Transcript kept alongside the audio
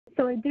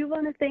So I do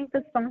want to thank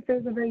the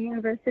sponsors of the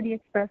University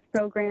Express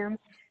program,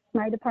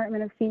 my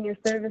Department of Senior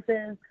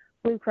Services,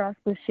 Blue Cross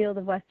Blue Shield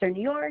of Western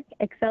New York,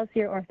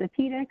 Excelsior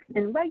Orthopedics,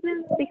 and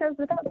Wegmans, because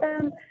without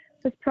them,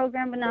 this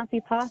program would not be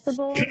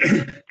possible.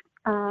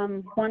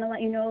 Want to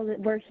let you know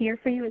that we're here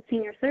for you at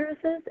Senior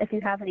Services. If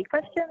you have any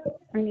questions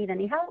or need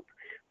any help,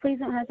 please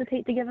don't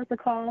hesitate to give us a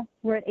call.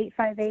 We're at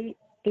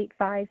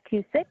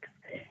 858-8526,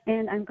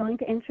 and I'm going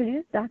to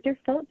introduce Dr.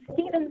 Phillips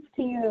Stevens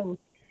to you.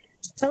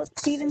 Phillips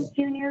Stevens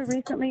Jr.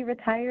 recently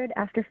retired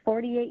after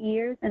 48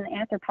 years in the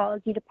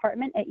Anthropology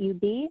department at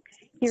UB. He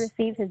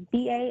received his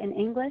BA in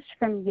English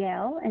from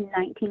Yale in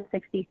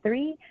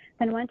 1963,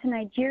 then went to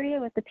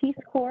Nigeria with the Peace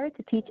Corps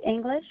to teach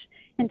English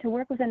and to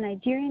work with the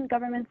Nigerian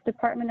government's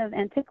Department of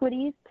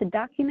Antiquities to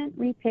document,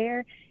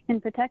 repair,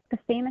 and protect the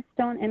famous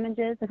stone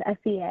images of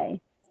SEA.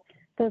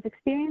 Those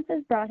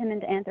experiences brought him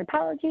into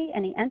anthropology,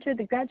 and he entered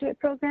the graduate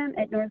program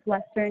at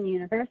Northwestern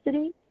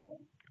University.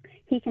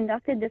 He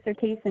conducted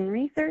dissertation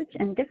research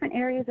in different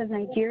areas of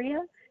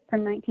Nigeria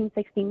from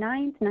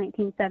 1969 to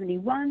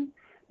 1971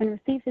 and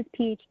received his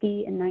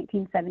PhD in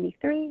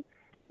 1973.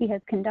 He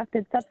has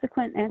conducted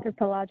subsequent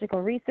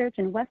anthropological research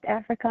in West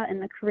Africa and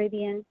the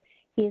Caribbean.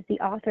 He is the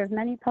author of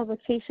many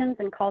publications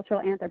in cultural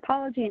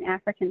anthropology and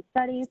African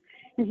studies,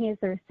 and he is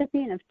the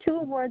recipient of 2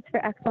 awards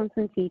for excellence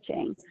in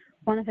teaching.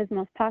 One of his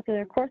most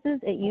popular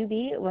courses at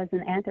UB was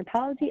an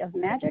anthropology of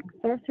magic,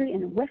 sorcery,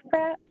 and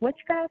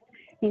witchcraft.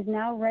 He's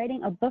now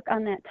writing a book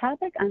on that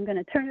topic. I'm going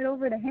to turn it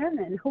over to him,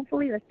 and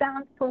hopefully the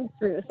sound pulls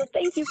through. So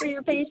thank you for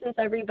your patience,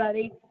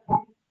 everybody.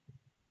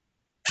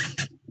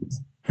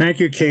 Thank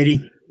you,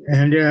 Katie.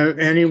 And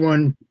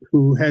anyone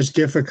who has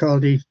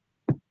difficulty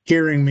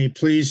hearing me,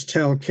 please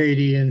tell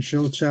Katie and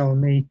she'll tell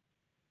me.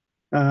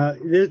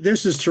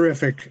 This is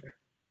terrific.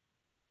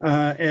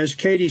 As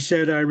Katie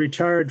said, I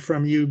retired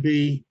from UB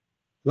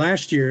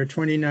last year,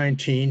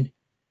 2019,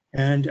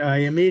 and I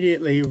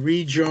immediately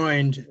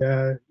rejoined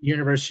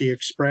University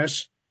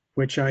Express,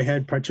 which I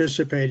had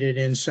participated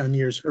in some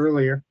years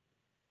earlier.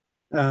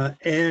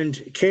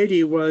 And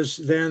Katie was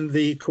then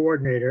the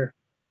coordinator.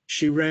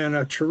 She ran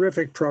a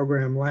terrific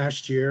program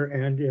last year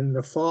and in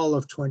the fall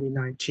of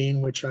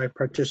 2019, which I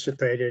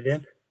participated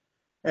in.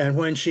 And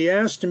when she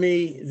asked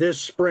me this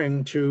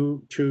spring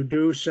to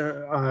do some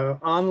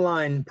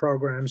online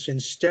programs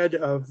instead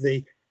of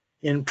the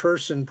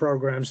in-person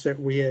programs that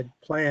we had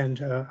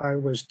planned, I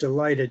was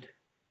delighted.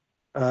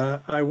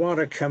 I want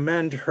to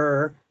commend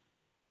her,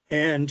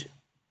 and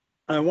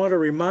I want to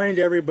remind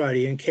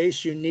everybody, in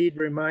case you need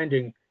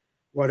reminding,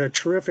 what a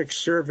terrific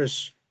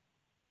service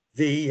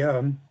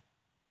the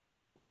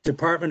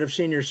Department of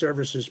Senior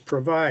Services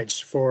provides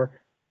for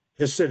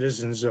the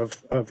citizens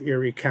of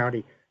Erie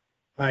County.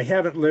 I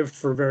haven't lived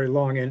for very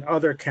long in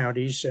other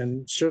counties,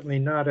 and certainly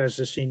not as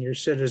a senior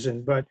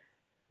citizen, but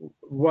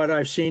what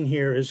I've seen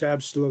here is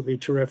absolutely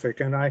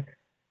terrific. And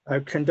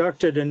I've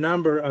conducted a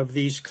number of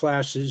these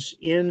classes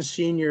in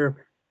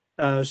senior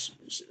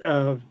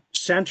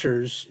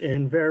centers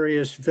in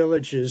various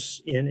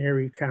villages in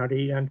Erie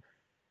County,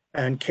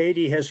 and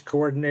Katie has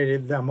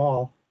coordinated them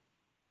all.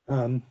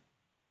 And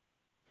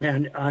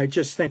I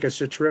just think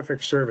it's a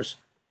terrific service.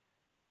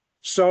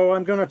 So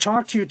I'm going to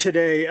talk to you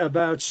today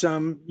about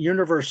some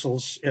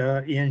universals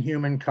in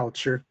human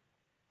culture.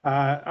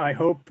 I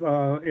hope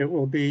it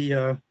will be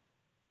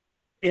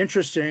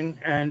interesting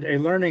and a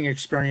learning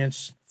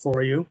experience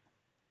for you.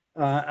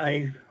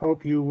 I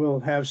hope you will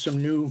have some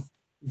new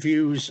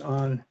views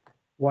on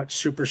what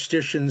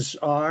superstitions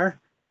are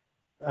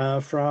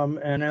from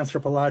an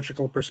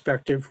anthropological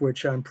perspective,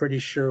 which I'm pretty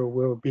sure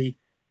will be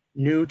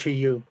new to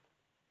you.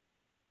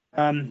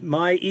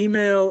 My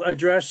email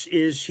address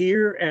is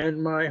here,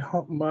 and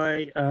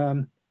my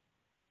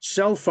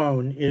cell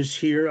phone is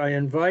here. I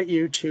invite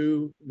you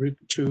to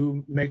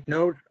make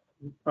note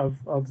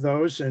of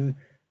those and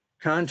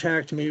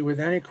contact me with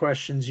any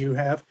questions you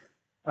have.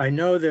 I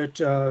know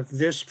that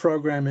this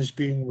program is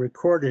being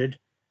recorded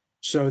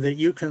so that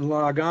you can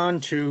log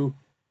on to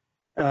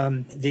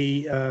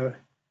the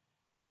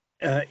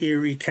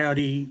Erie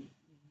County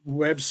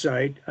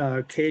website.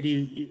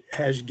 Katie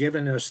has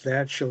given us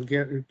that. She'll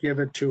give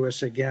it to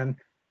us again.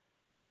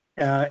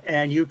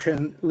 And you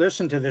can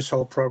listen to this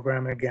whole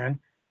program again.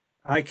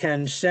 I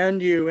can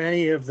send you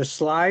any of the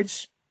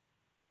slides.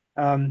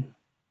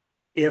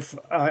 If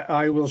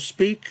I will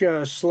speak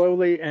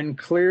slowly and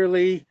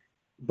clearly,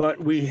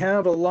 but we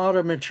have a lot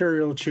of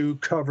material to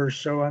cover,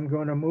 so I'm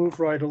going to move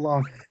right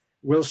along.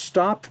 We'll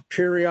stop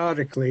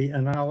periodically,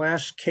 and I'll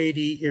ask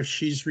Katie if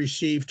she's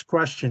received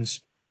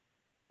questions.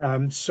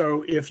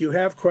 So if you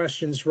have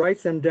questions,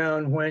 write them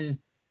down when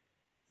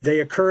they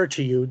occur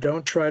to you.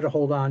 Don't try to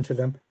hold on to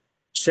them.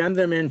 Send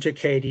them in to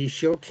Katie.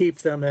 She'll keep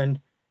them, and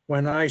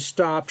when I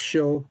stop,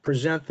 she'll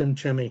present them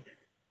to me.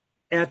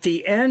 At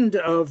the end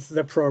of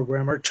the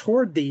program, or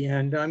toward the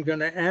end, I'm going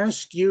to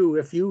ask you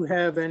if you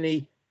have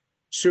any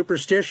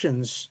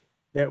superstitions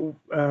that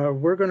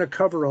we're going to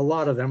cover a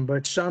lot of them,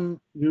 but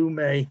some you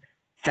may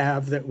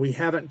have that we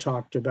haven't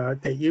talked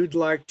about that you'd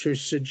like to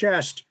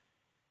suggest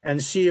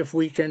and see if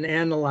we can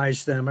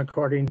analyze them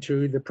according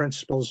to the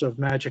principles of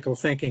magical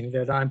thinking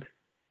that I'm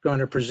going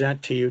to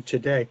present to you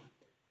today.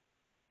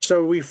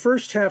 So we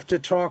first have to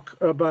talk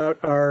about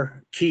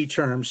our key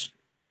terms.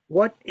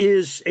 What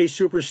is a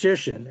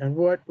superstition, and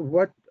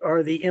what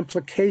are the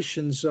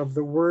implications of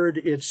the word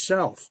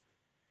itself?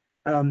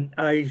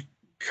 I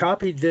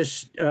copied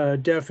this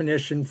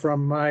definition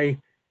from my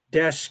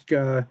desk,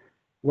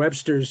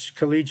 Webster's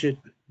Collegiate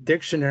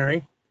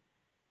Dictionary.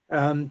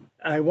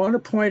 I want to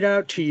point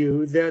out to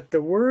you that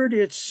the word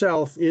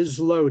itself is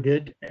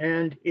loaded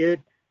and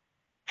it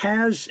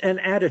has an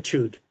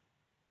attitude.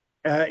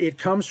 It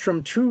comes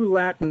from two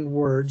Latin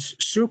words,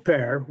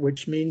 super,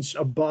 which means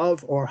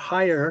above or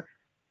higher,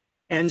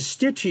 and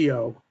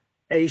stitio,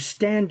 a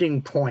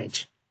standing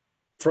point,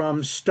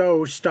 from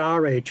sto,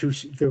 stare, to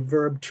the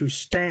verb to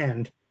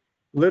stand,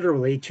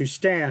 literally to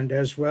stand,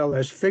 as well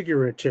as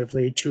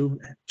figuratively to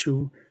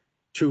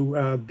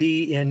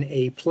be in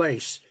a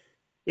place.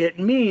 It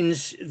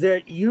means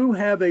that you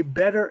have a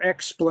better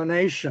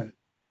explanation.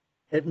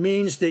 It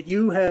means that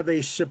you have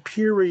a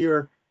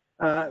superior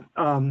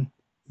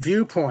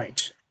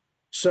viewpoint.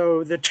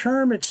 So the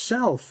term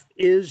itself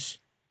is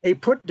a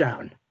put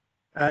down.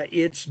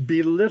 It's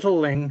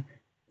belittling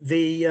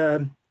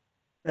the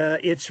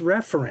its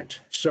referent.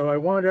 So I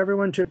want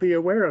everyone to be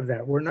aware of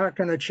that. We're not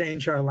going to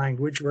change our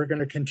language. We're going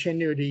to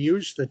continue to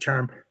use the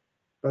term,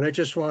 but I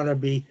just want to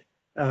be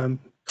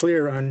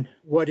clear on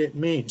what it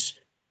means.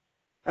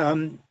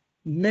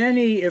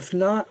 Many, if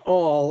not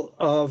all,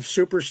 of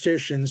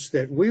superstitions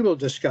that we will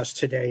discuss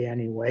today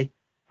anyway,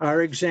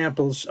 are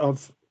examples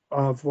of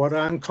what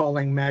I'm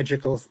calling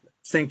magical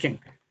thinking,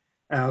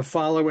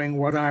 following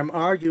what I'm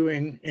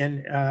arguing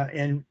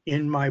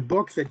in my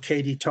book that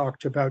Katie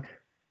talked about,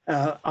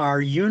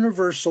 are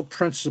universal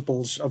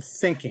principles of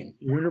thinking,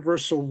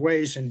 universal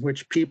ways in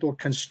which people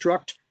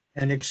construct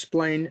and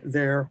explain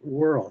their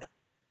world.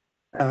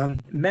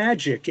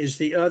 Magic is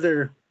the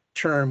other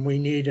term we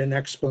need an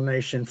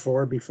explanation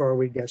for before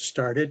we get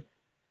started.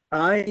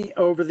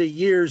 Over the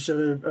years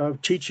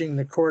of teaching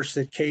the course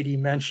that Katie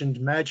mentioned,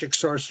 Magic,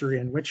 Sorcery,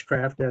 and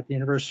Witchcraft at the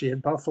University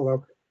of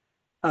Buffalo,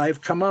 I've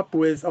come up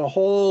with a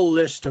whole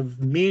list of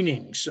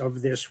meanings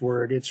of this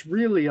word. It's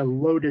really a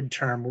loaded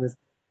term with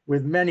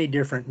many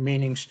different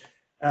meanings.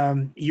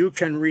 You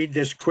can read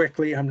this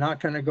quickly. I'm not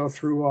going to go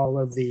through all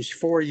of these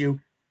for you.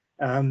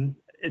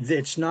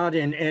 It's not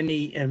in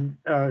any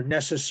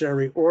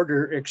necessary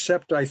order,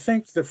 except I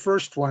think the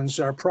first ones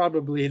are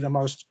probably the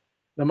most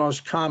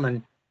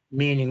common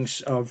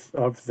meanings of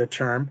the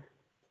term.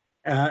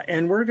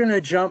 And we're going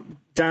to jump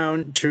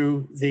down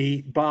to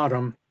the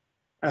bottom,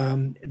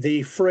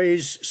 the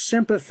phrase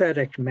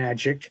sympathetic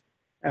magic,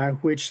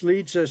 which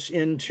leads us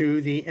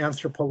into the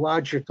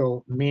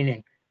anthropological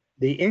meaning.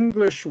 The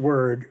English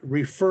word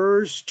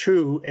refers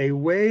to a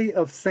way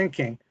of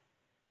thinking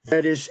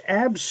that is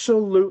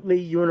absolutely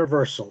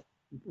universal,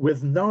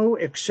 with no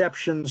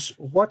exceptions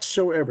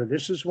whatsoever.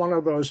 This is one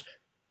of those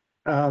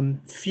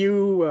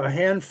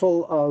handful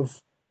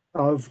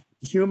of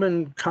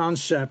human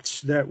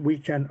concepts that we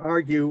can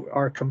argue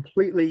are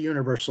completely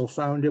universal,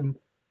 found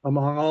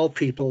among all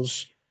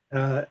peoples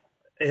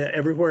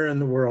everywhere in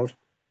the world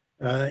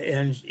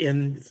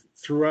and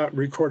throughout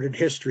recorded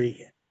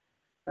history.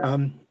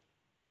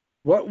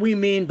 What we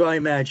mean by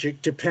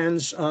magic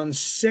depends on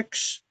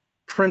 6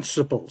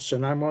 principles,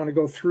 and I want to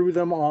go through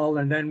them all,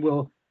 and then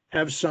we'll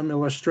have some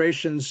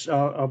illustrations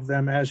of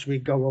them as we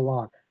go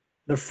along.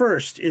 The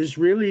first is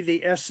really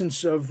the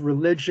essence of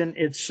religion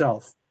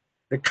itself,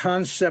 the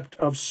concept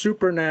of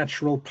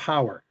supernatural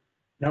power.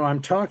 Now,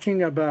 I'm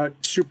talking about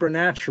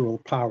supernatural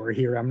power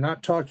here. I'm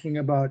not talking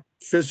about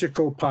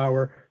physical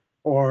power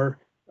or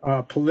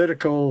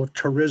political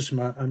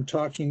charisma. I'm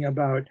talking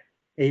about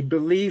a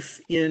belief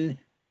in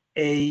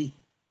an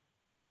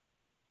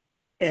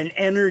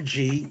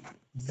energy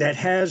that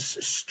has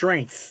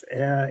strength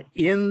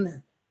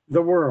in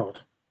the world.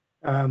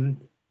 God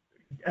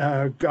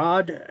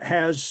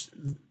has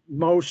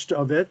most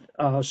of it.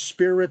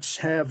 Spirits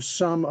have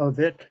some of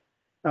it.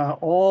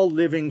 All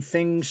living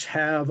things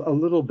have a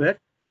little bit,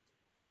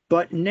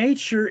 but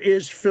nature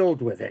is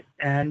filled with it.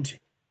 And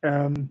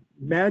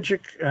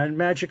magic and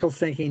magical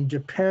thinking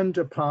depend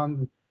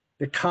upon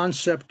the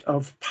concept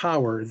of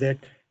power that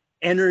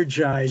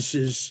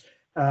energizes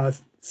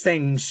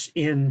things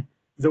in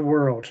the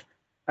world.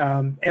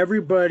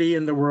 Everybody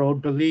in the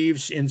world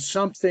believes in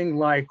something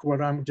like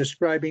what I'm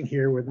describing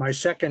here with my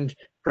second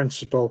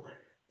principle,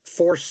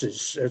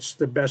 forces. That's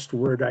the best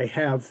word I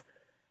have.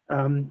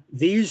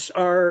 These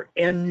are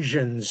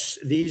engines.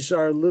 These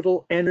are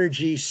little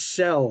energy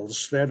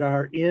cells that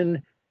are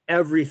in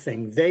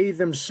everything. They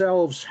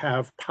themselves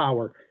have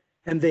power,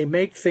 and they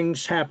make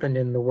things happen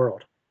in the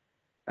world.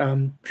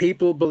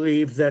 People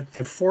believe that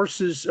the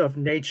forces of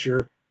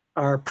nature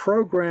are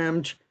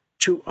programmed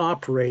to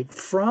operate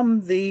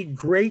from the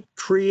great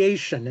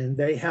creation, and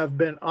they have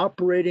been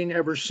operating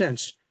ever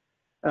since.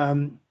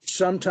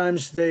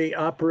 Sometimes they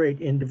operate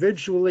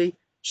individually,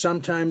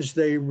 sometimes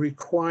they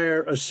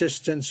require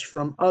assistance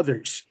from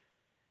others.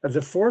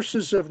 The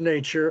forces of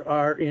nature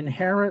are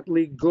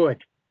inherently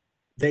good.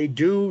 They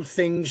do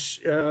things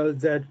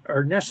that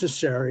are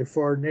necessary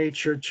for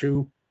nature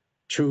to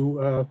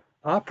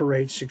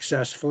operate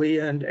successfully,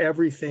 and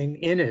everything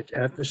in it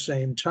at the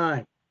same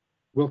time.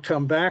 We'll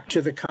come back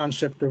to the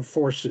concept of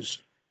forces.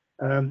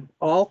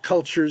 All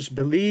cultures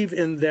believe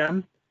in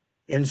them.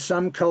 In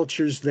some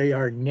cultures, they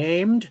are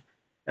named,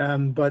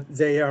 but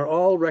they are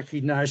all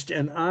recognized.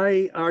 And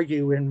I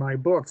argue in my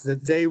book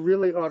that they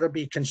really ought to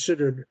be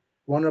considered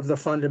one of the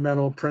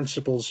fundamental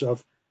principles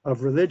of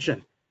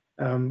religion.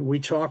 We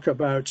talk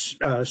about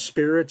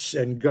spirits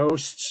and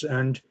ghosts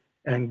and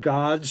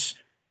gods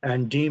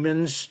and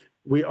demons.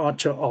 We ought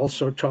to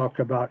also talk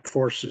about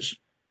forces.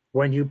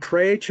 When you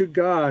pray to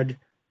God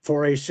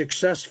for a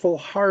successful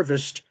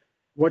harvest,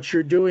 what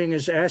you're doing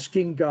is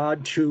asking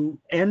God to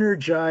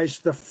energize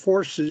the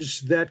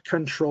forces that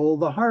control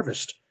the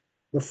harvest,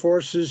 the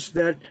forces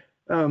that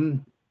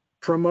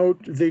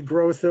promote the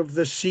growth of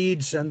the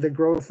seeds and the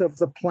growth of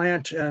the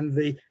plant and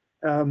the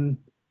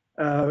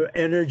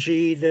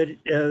energy that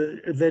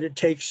it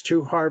takes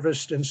to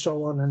harvest, and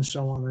so on and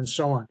so on and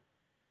so on.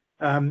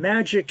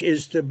 Magic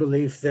is the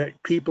belief that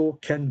people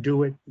can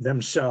do it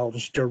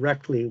themselves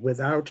directly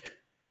without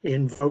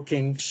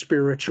invoking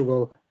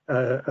spiritual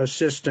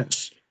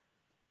assistance.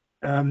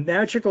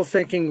 Magical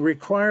thinking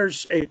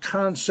requires a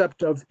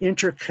concept of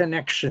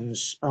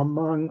interconnections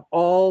among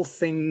all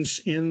things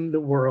in the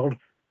world,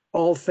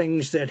 all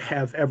things that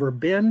have ever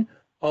been,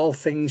 all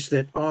things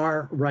that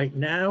are right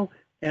now,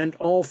 and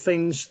all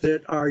things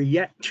that are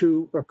yet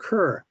to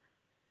occur.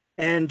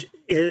 And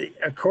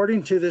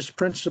according to this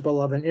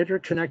principle of an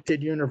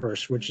interconnected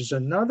universe, which is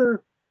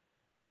another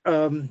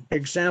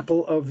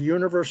example of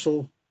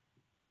universal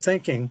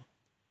thinking,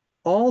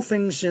 all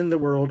things in the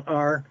world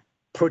are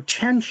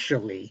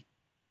potentially,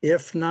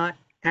 if not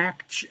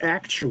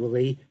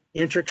actually,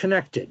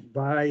 interconnected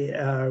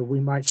by, we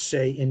might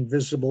say,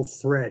 invisible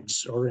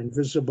threads or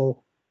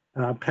invisible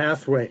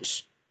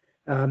pathways.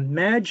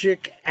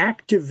 Magic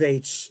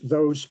activates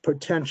those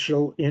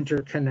potential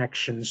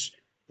interconnections.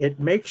 It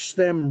makes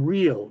them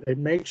real, it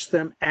makes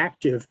them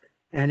active,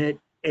 and it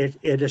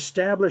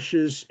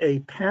establishes a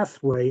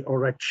pathway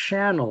or a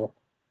channel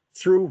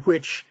through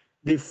which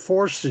the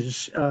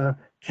forces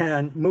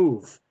can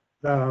move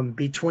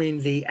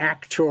between the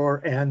actor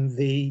and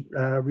the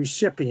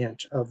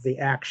recipient of the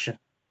action.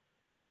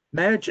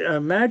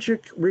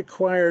 Magic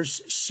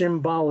requires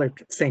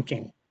symbolic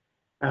thinking.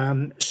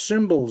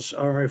 Symbols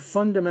are a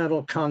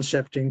fundamental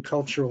concept in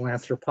cultural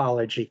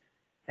anthropology,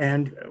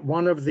 and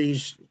one of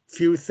these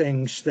few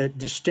things that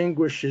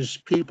distinguishes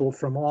people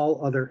from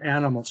all other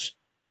animals.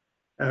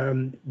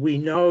 We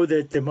know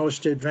that the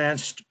most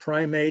advanced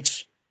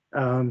primates,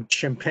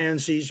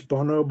 chimpanzees,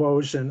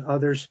 bonobos, and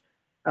others,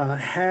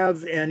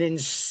 have an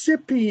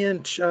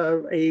incipient,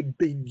 a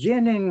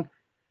beginning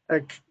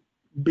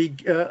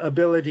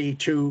ability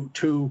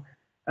to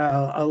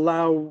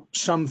allow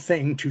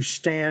something to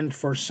stand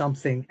for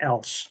something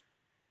else.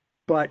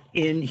 But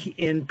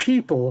in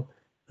people,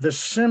 the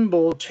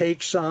symbol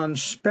takes on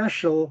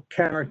special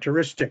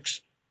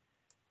characteristics.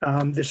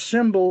 The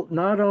symbol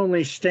not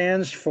only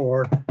stands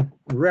for,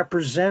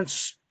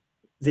 represents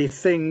the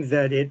thing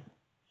that it,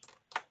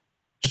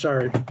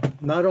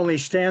 not only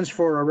stands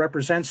for or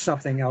represents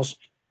something else,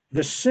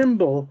 the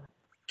symbol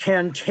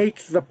can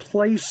take the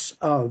place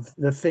of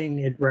the thing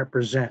it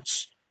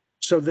represents.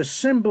 So the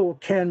symbol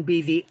can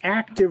be the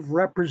active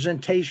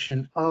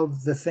representation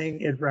of the thing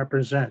it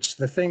represents.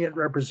 The thing it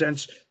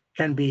represents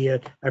can be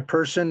a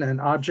person, an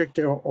object,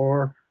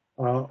 or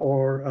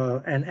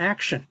an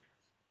action.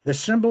 The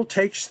symbol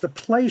takes the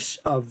place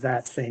of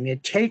that thing.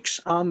 It takes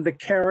on the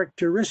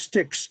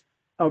characteristics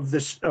of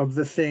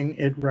the thing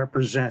it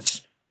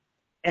represents.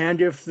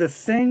 And if the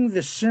thing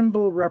the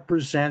symbol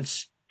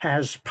represents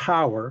has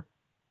power,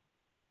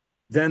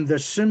 then the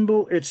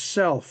symbol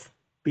itself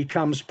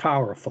becomes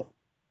powerful.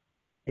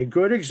 A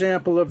good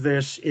example of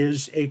this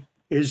is a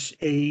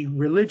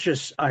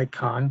religious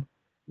icon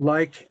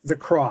like the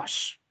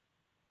cross.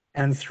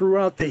 And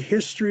throughout the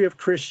history of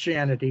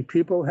Christianity,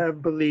 people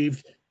have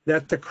believed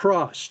that the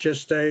cross,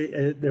 just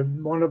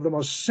one of the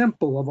most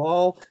simple of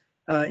all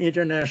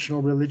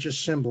international religious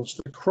symbols,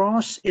 the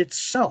cross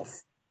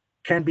itself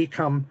can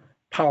become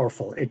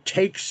powerful. It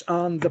takes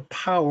on the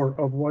power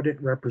of what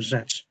it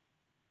represents.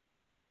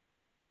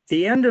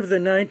 The end of the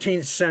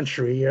 19th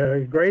century,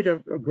 a great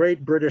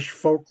British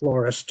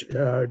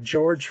folklorist,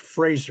 George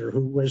Fraser,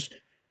 who was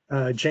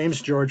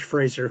James George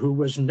Fraser, who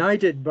was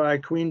knighted by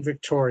Queen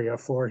Victoria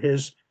for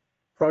his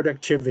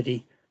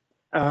productivity,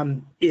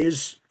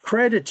 is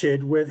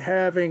credited with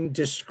having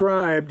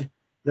described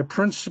the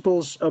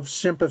principles of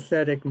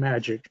sympathetic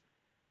magic,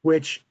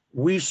 which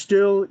we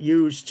still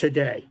use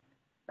today.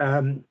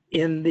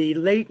 In the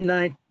late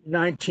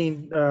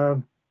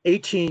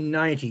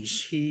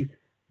 1890s, he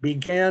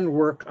began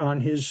work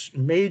on his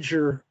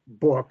major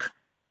book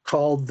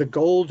called The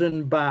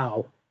Golden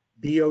Bough,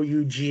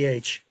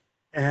 B-O-U-G-H.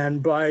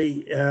 And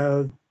by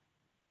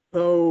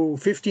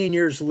 15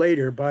 years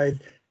later, by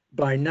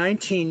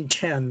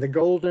 1910, The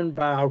Golden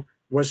Bough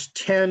was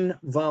 10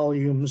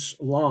 volumes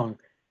long.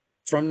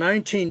 From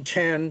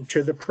 1910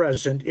 to the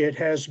present, it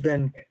has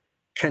been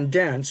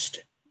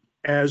condensed,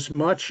 as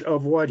much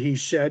of what he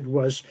said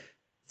was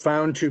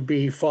found to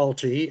be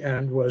faulty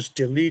and was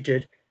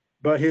deleted,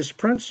 but his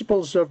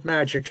principles of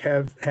magic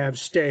have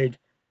stayed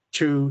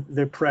to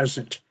the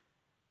present.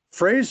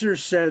 Fraser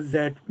said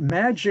that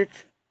magic,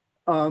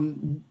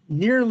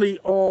 nearly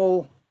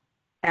all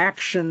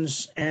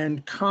actions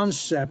and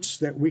concepts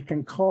that we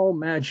can call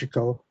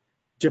magical,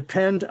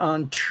 depend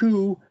on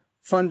two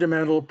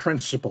fundamental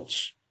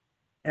principles.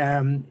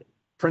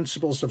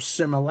 Principles of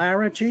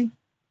similarity.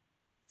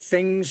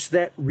 Things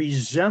that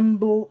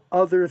resemble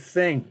other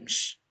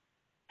things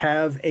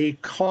have a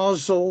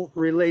causal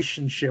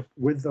relationship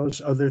with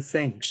those other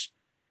things.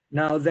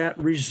 Now, that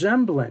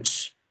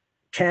resemblance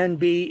can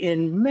be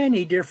in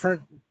many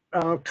different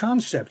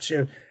concepts,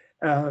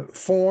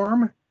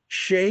 form,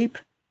 shape,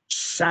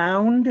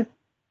 sound,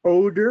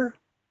 odor,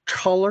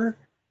 color,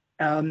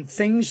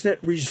 things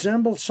that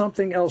resemble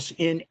something else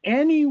in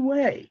any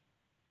way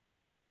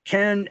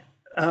can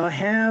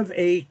have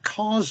a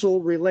causal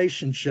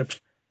relationship.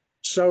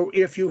 So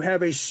if you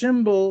have a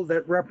symbol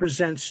that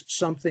represents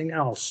something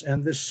else,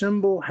 and the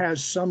symbol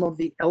has some of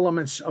the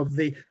elements of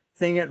the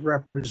thing it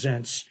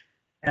represents,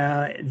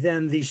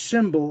 then the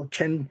symbol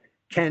can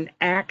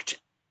act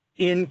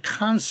in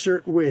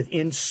concert with,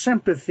 in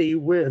sympathy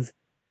with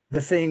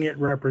the thing it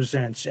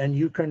represents. And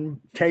you can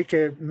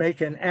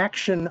make an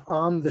action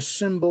on the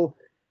symbol,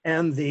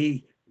 and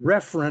the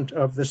referent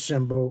of the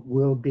symbol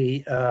will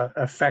be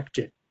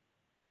affected.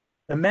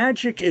 The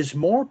magic is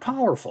more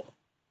powerful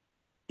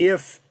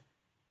if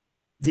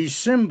the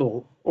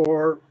symbol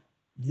or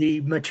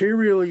the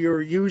material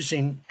you're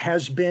using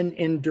has been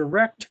in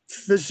direct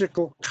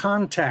physical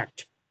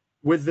contact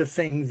with the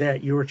thing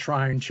that you're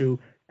trying to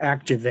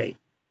activate.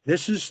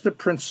 This is the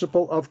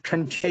principle of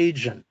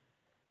contagion,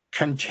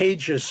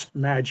 contagious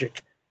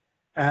magic.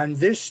 And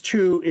this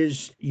too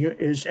is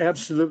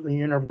absolutely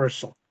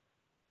universal.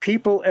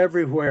 People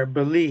everywhere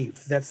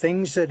believe that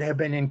things that have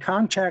been in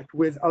contact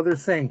with other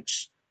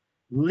things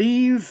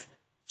leave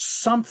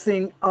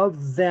something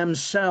of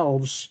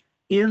themselves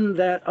in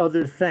that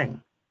other thing.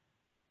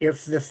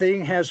 If the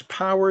thing has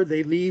power,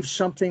 they leave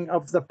something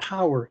of the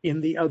power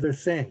in the other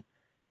thing.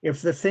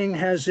 If the thing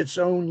has its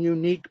own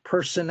unique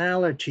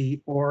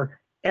personality or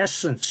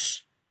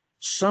essence,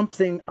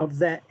 something of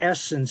that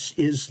essence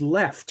is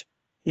left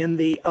in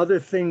the other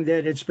thing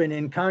that it's been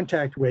in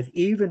contact with,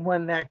 even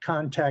when that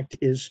contact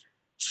is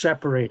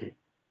separated.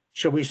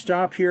 Shall we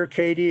stop here,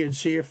 Katie, and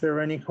see if there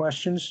are any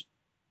questions?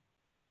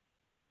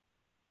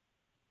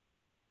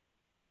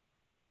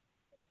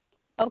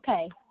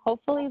 Okay,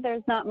 hopefully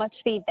there's not much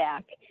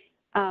feedback.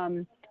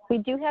 We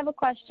do have a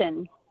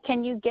question.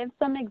 Can you give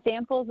some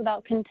examples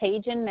about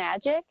contagion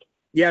magic?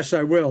 Yes,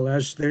 I will,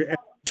 as the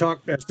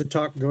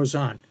talk goes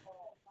on.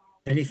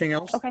 Anything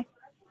else? Okay,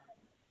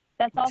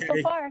 that's all so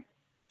Okay. far.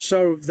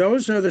 So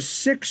those are the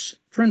 6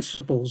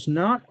 principles.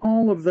 Not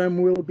all of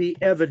them will be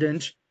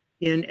evident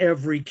in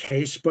every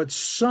case, but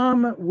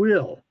some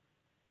will.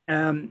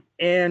 And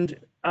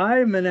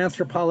I'm an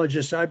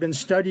anthropologist. I've been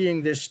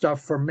studying this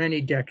stuff for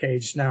many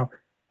decades now.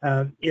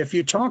 If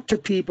you talk to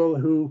people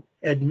who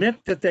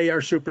admit that they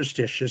are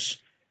superstitious,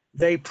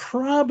 they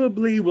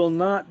probably will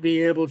not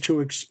be able to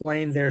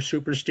explain their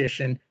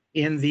superstition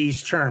in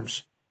these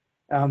terms.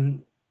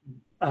 And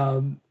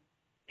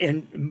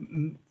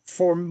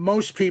for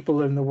most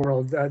people in the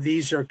world,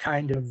 these are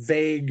kind of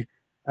vague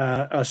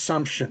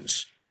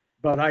assumptions.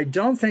 But I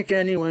don't think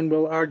anyone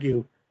will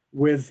argue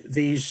with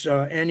these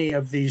any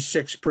of these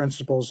 6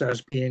 principles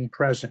as being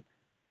present.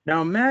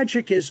 Now,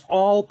 magic is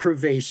all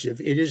pervasive.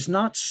 It is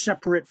not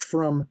separate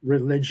from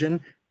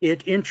religion.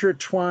 It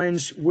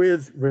intertwines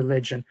with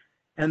religion.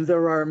 And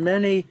there are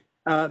many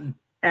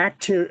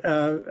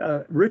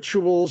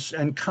rituals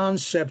and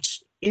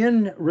concepts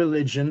in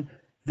religion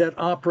that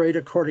operate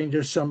according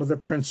to some of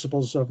the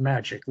principles of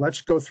magic.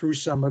 Let's go through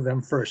some of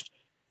them first.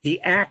 The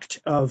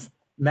act of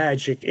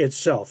magic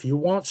itself. You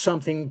want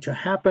something to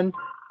happen,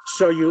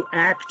 so you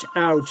act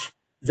out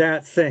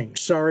that thing.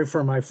 Sorry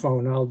for my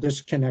phone. I'll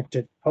disconnect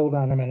it. Hold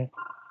on a minute.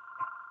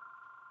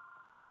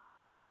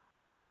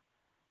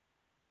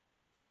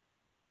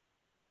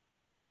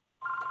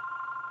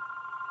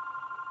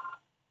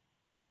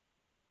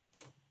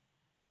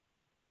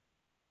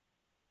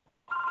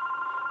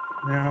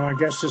 Now, I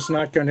guess it's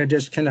not going to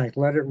disconnect.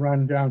 Let it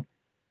run down.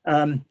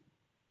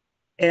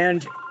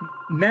 And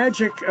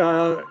magic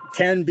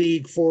can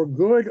be for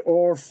good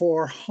or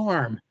for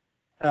harm.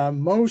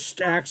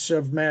 Most acts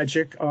of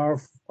magic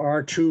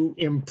are to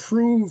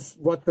improve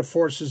what the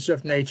forces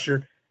of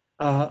nature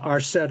are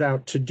set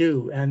out to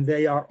do, and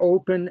they are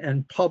open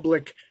and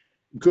public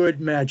good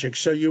magic.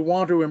 So you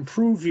want to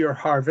improve your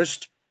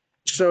harvest,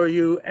 so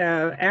you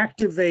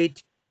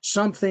activate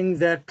something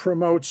that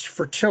promotes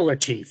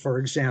fertility, for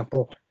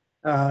example,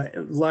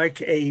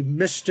 like a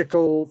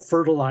mystical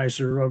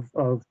fertilizer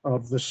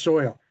of the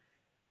soil.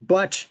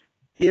 But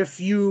if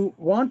you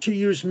want to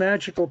use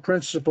magical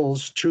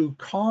principles to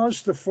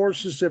cause the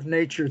forces of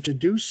nature to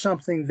do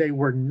something they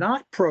were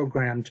not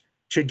programmed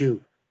to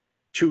do,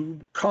 to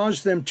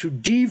cause them to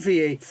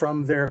deviate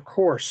from their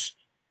course,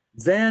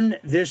 then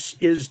this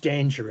is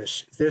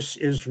dangerous. This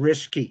is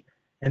risky.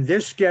 And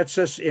this gets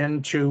us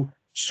into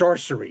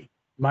sorcery.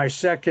 My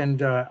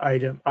second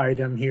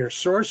item here.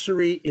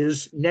 Sorcery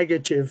is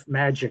negative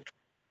magic.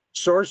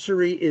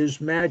 Sorcery is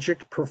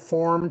magic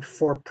performed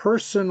for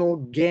personal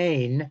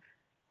gain,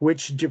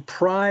 which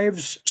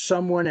deprives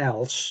someone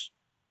else,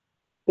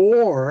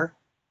 or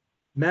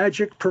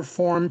magic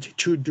performed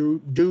to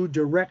do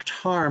direct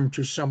harm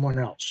to someone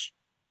else.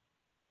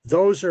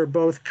 Those are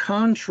both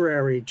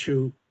contrary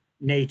to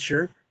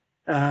nature.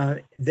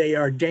 They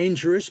are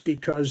dangerous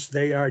because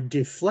they are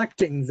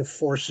deflecting the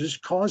forces,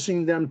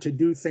 causing them to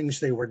do things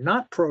they were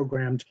not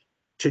programmed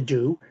to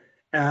do.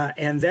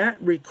 And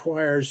that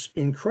requires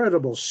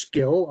incredible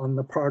skill on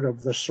the part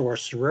of the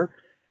sorcerer.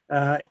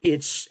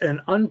 It's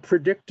an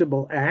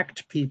unpredictable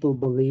act, people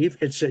believe.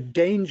 It's a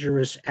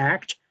dangerous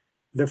act.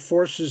 The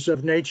forces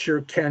of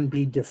nature can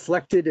be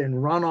deflected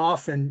and run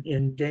off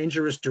in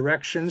dangerous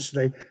directions.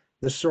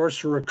 The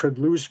sorcerer could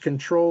lose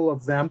control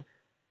of them.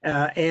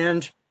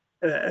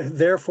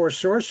 Therefore,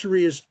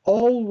 sorcery is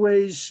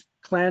always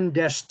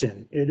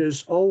clandestine. It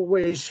is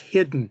always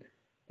hidden.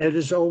 It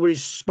is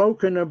always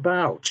spoken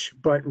about,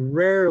 but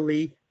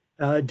rarely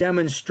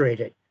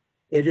demonstrated.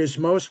 It is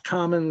most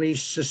commonly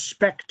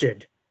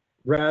suspected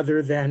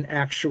rather than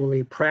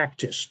actually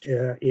practiced.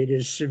 It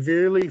is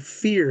severely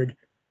feared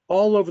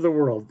all over the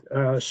world.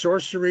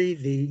 Sorcery,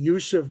 the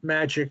use of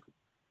magic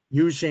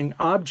using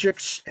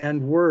objects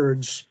and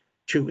words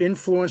to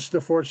influence the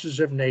forces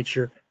of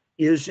nature,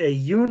 is a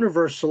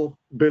universal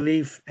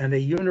belief and a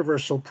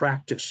universal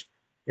practice.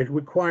 It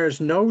requires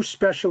no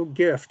special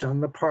gift on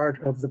the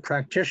part of the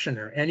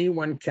practitioner.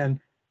 Anyone can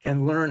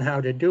learn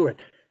how to do it.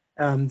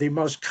 The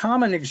most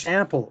common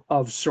example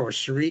of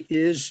sorcery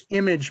is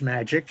image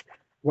magic,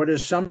 what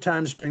has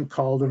sometimes been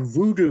called a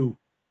voodoo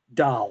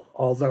doll,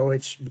 although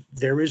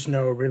there is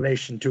no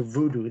relation to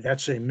voodoo.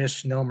 That's a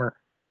misnomer.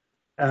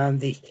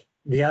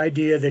 The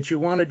idea that you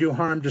want to do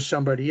harm to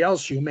somebody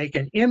else, you make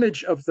an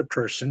image of the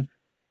person,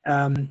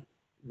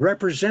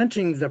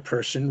 representing the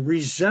person,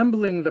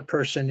 resembling the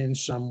person in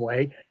some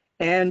way.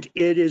 And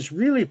it is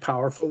really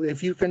powerful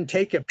if you can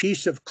take a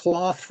piece of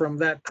cloth from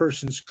that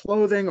person's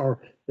clothing,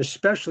 or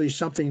especially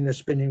something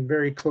that's been in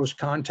very close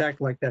contact,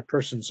 like that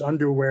person's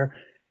underwear,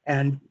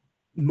 and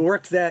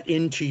morph that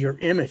into your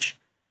image.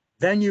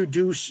 Then you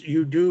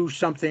do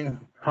something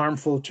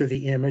harmful to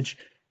the image.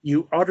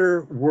 You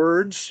utter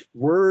words.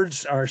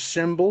 Words are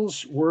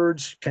symbols.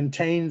 Words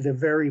contain the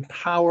very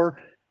power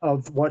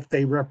of what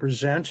they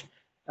represent.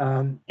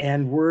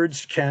 And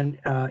words can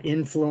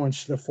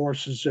influence the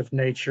forces of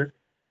nature.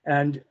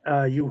 And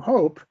you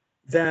hope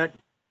that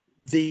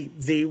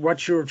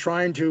what you're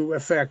trying to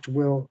affect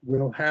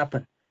will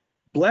happen.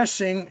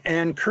 Blessing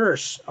and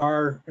curse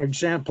are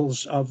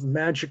examples of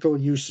magical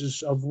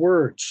uses of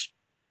words.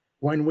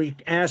 When we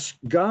ask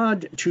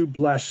God to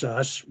bless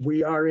us,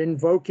 we are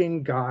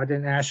invoking God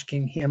and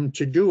asking him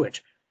to do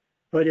it.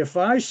 But if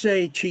I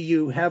say to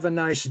you, have a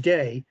nice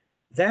day,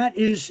 that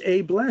is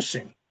a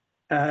blessing.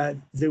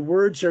 The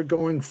words are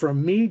going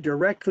from me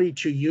directly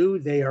to you.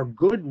 They are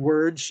good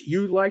words.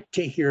 You like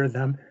to hear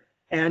them.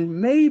 And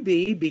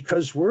maybe,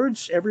 because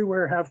words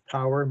everywhere have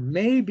power,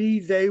 maybe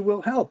they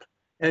will help.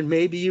 And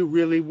maybe you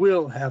really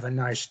will have a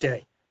nice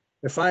day.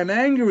 If I'm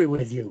angry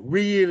with you,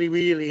 really,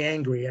 really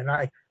angry, and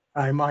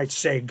I might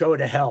say, go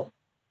to hell,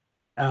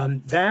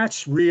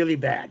 that's really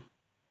bad.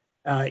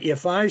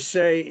 If I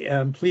say,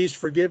 please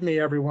forgive me,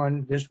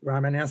 everyone,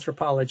 I'm an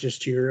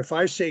anthropologist here. If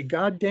I say,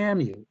 God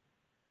damn you,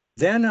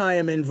 then I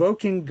am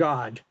invoking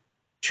God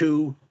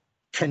to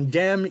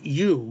condemn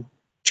you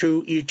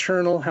to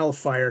eternal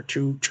hellfire,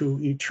 to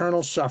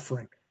eternal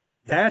suffering.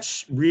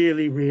 That's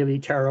really, really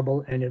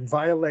terrible, and it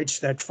violates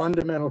that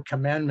fundamental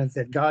commandment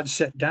that God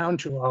set down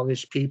to all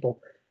his people,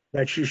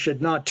 that you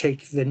should not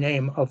take the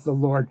name of the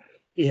Lord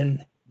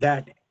in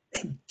that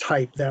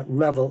type, that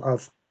level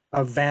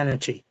of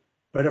vanity.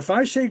 But if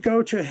I say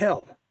go to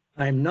hell,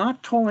 I'm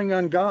not calling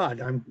on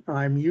God.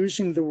 I'm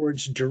using the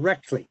words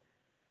directly.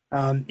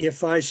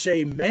 If I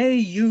say, may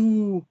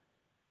you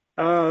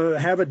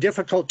have a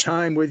difficult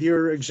time with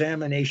your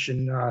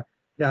examination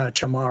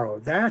tomorrow,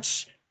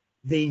 that's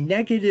the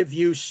negative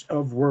use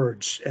of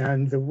words.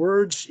 And the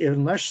words,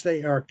 unless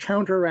they are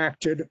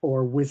counteracted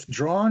or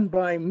withdrawn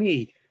by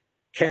me,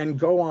 can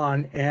go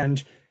on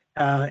and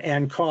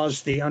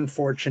cause the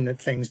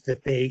unfortunate things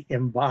that they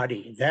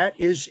embody. That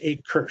is a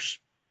curse.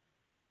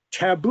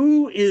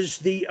 Taboo is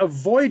the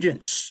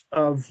avoidance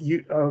of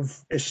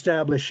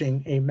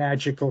establishing a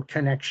magical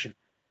connection.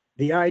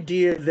 The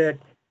idea that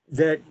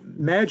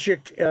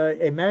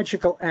a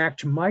magical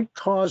act might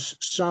cause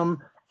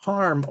some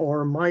harm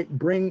or might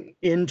bring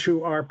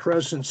into our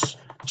presence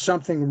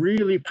something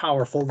really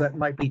powerful that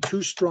might be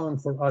too strong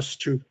for us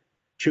to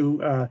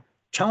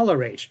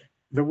tolerate.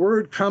 The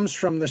word comes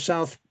from the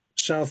South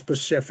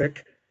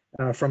Pacific,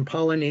 from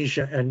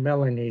Polynesia and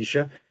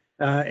Melanesia.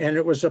 And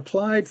it was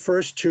applied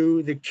first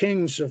to the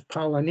kings of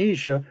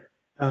Polynesia,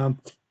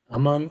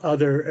 among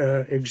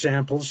other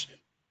examples.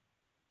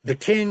 The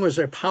king was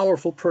a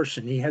powerful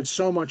person. He had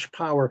so much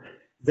power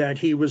that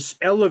he was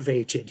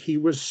elevated. He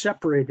was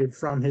separated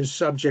from his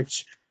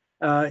subjects.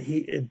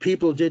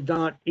 People did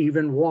not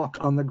even walk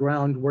on the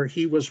ground where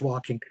he was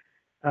walking.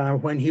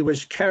 When he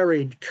was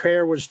carried,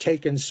 care was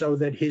taken so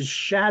that his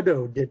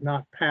shadow did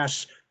not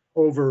pass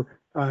over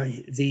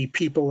the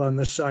people on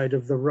the side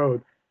of the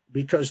road,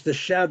 because the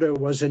shadow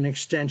was an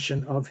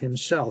extension of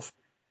himself.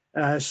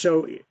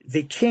 So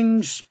the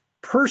king's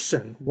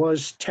person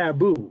was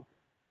taboo,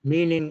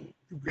 meaning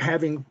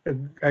having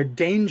a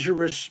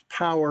dangerous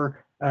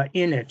power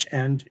in it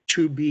and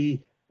to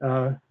be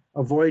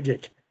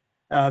avoided.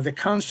 The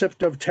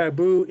concept of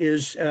taboo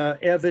is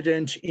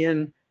evident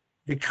in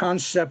the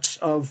concepts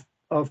of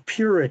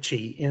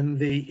purity in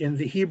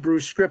the Hebrew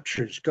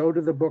scriptures. Go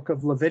to the book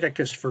of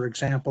Leviticus, for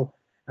example,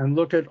 and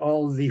look at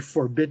all the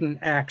forbidden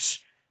acts,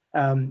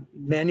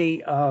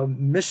 many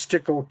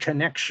mystical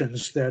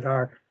connections that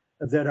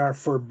are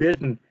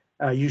forbidden.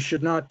 You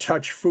should not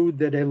touch food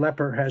that a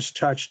leper has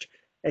touched.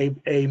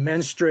 A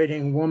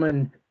menstruating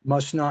woman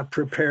must not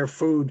prepare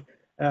food.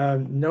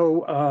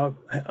 No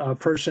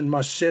person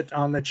must sit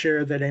on the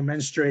chair that a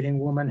menstruating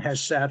woman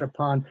has sat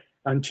upon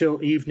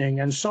until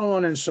evening, and so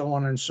on and so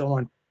on and so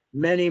on.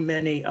 Many,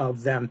 many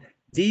of them.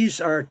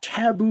 These are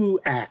taboo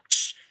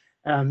acts,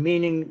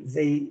 meaning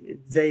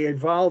they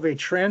involve a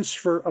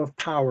transfer of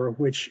power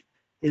which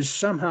is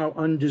somehow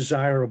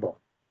undesirable.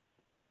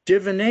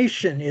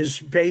 Divination is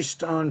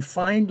based on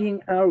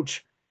finding out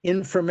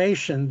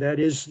information that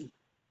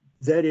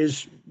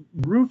is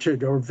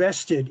rooted or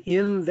vested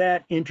in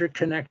that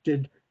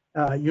interconnected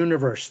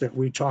universe that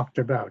we talked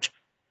about.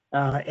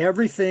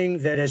 Everything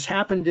that has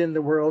happened in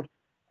the world,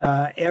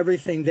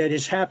 everything that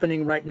is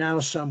happening right now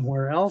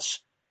somewhere else,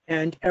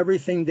 and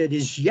everything that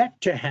is yet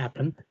to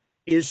happen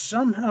is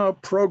somehow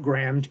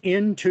programmed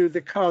into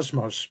the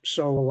cosmos,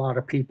 so a lot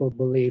of people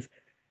believe.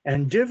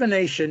 And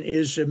divination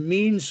is a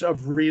means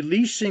of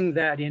releasing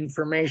that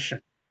information.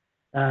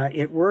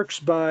 It works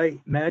by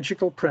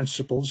magical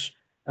principles,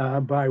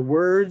 by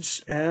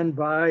words, and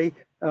by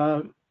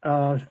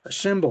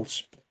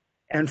symbols.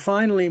 And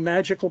finally,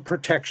 magical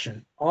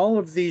protection. All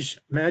of these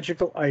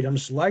magical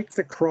items, like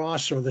the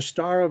cross or the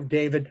Star of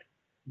David,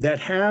 that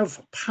have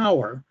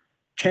power,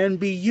 can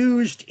be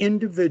used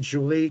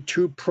individually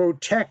to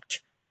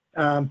protect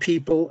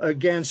people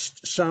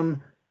against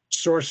some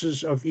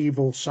sources of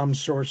evil, some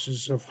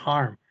sources of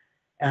harm.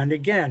 And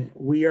again,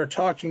 we are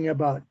talking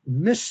about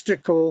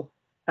mystical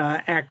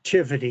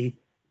activity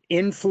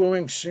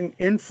influencing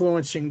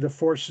the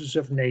forces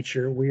of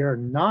nature. We are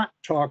not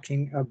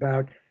talking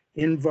about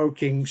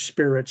invoking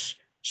spirits,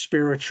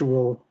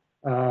 spiritual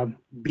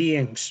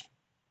beings.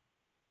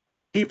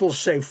 People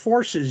say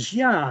forces.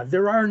 Yeah,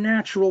 there are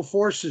natural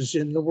forces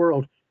in the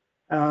world.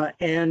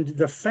 And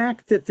the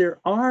fact that there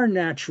are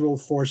natural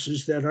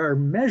forces that are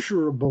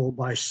measurable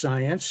by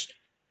science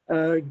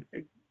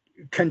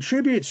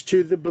contributes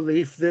to the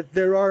belief that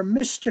there are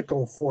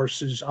mystical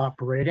forces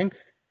operating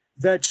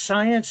that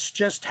science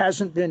just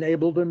hasn't been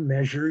able to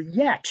measure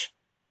yet.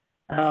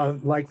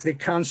 Like the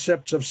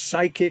concept of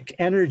psychic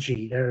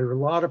energy. There are a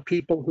lot of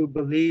people who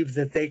believe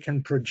that they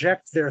can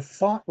project their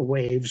thought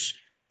waves,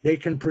 they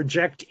can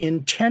project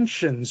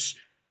intentions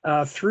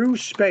through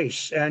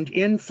space and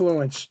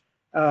influence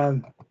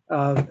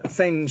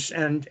things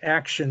and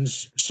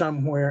actions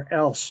somewhere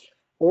else,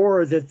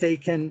 or that they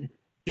can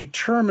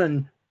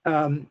determine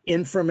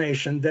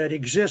information that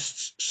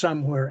exists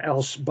somewhere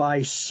else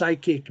by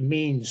psychic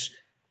means.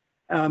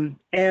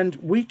 And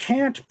we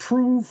can't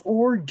prove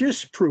or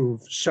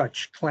disprove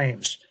such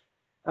claims.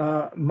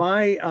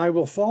 I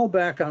will fall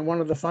back on one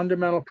of the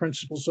fundamental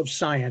principles of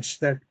science,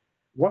 that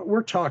what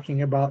we're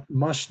talking about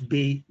must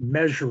be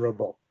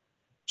measurable.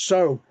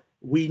 So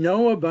we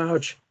know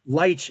about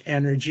light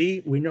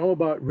energy, we know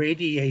about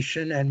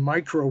radiation and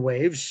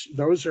microwaves.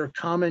 Those are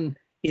common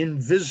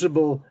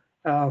invisible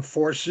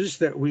forces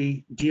that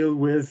we deal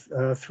with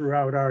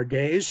throughout our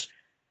days.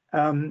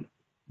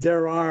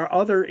 There are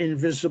other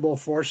invisible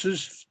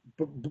forces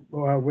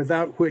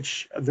without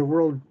which the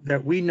world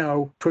that we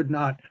know could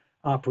not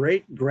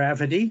operate: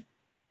 gravity,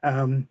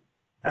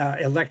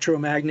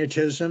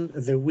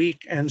 electromagnetism, the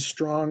weak and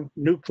strong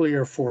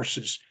nuclear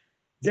forces.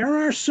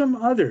 There are some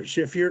others.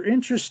 If you're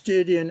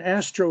interested in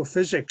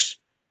astrophysics,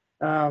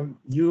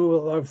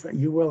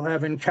 you will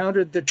have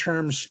encountered the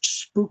terms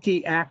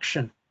spooky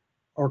action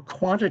or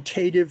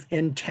quantitative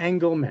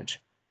entanglement.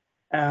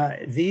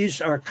 These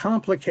are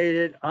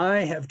complicated. I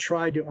have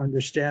tried to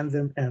understand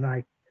them, and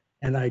I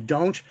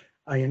don't.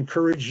 I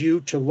encourage you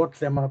to look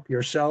them up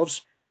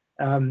yourselves.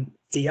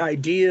 The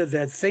idea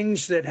that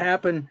things that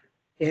happen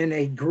in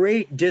a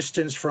great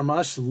distance from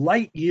us,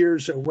 light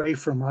years away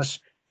from us,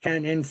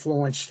 can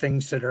influence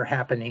things that are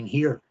happening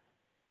here.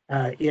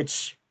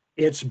 It's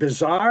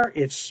bizarre.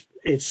 It's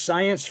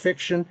science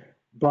fiction,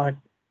 but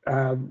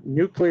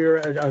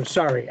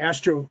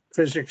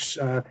astrophysics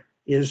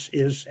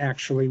is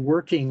actually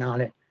working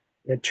on it.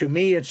 To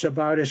me, it's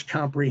about as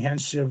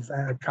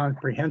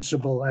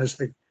comprehensible as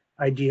the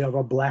idea of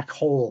a black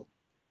hole.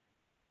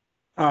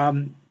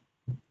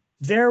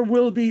 There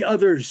will be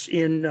others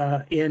in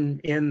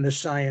the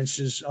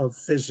sciences of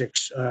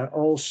physics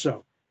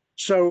also.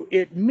 So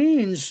it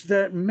means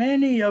that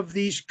many of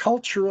these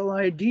cultural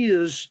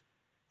ideas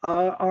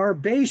are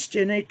based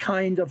in a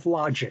kind of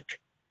logic.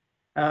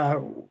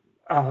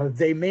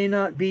 They may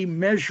not be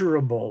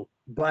measurable,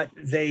 but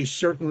they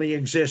certainly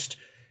exist.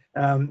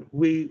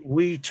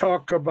 We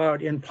talk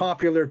about, in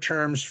popular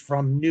terms,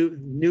 from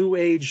new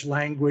age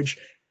language,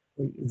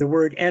 the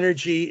word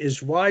energy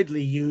is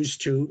widely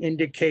used to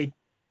indicate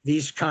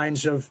these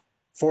kinds of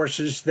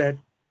forces that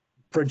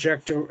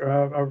project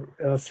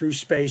through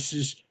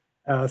space.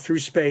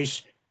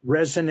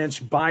 Resonance,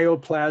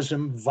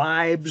 bioplasm,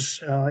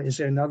 vibes is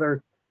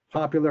another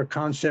popular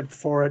concept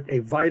for it. A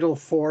vital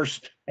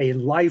force, a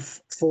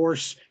life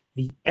force,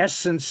 the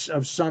essence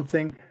of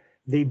something.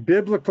 The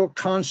biblical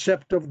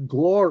concept of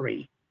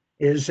glory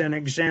is an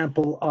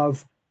example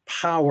of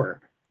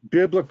power.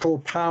 Biblical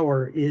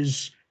power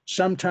is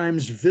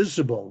sometimes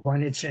visible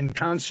when it's in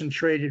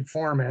concentrated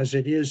form, as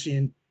it is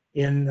in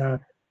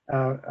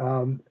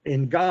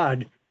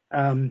God.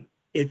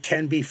 It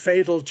can be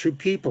fatal to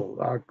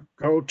people.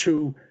 Go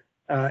to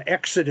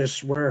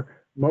Exodus,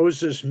 where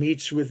Moses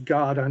meets with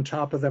God on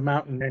top of the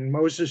mountain, and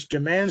Moses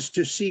demands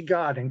to see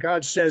God. And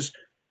God says,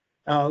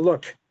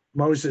 look,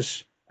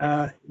 Moses,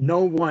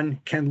 no one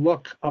can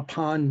look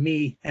upon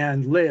me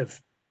and live.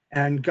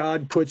 And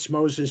God puts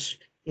Moses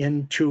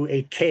into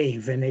a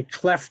cave, in a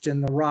cleft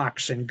in the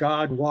rocks, and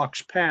God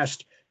walks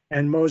past,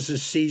 and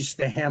Moses sees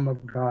the hem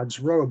of God's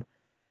robe.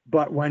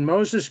 But when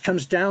Moses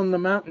comes down the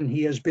mountain,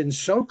 he has been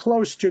so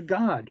close to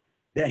God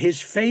that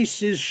his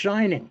face is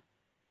shining,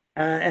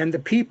 and the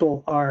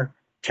people are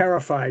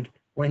terrified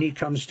when he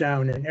comes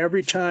down. And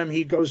every time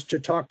he goes to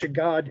talk to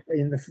God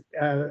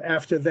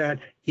after that,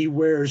 he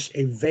wears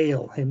a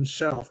veil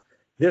himself.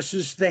 This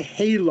is the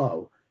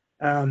halo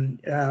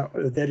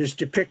that is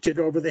depicted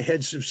over the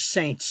heads of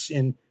saints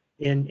in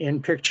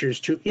pictures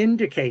to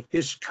indicate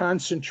this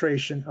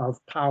concentration of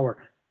power.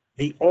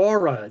 The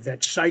aura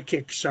that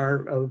psychics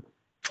are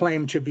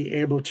claim to be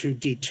able to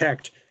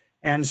detect,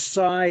 and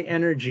psi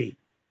energy.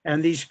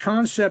 And these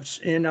concepts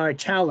in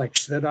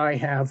italics that I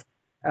have,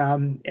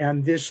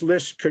 and this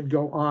list could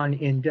go on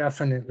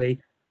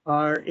indefinitely,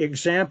 are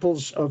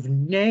examples of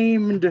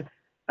named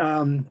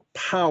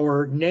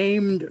power,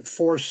 named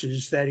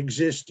forces that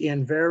exist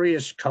in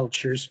various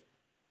cultures.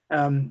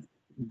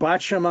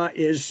 Bachama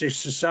is a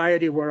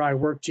society where I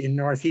worked in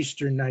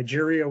northeastern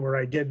Nigeria, where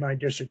I did my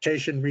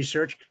dissertation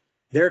research.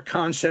 Their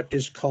concept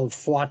is called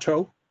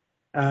Fwato.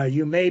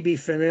 You may be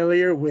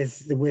familiar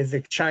with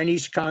the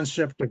Chinese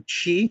concept of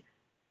qi,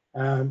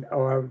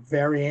 or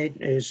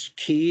variant is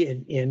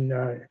ki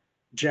in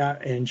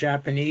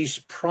Japanese,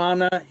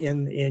 prana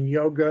in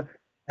yoga,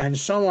 and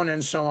so on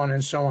and so on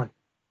and so on.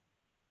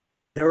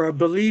 There are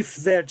beliefs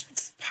that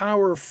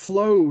power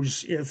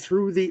flows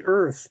through the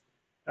earth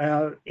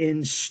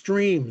in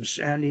streams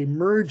and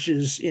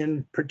emerges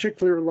in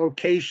particular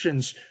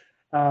locations.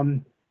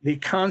 The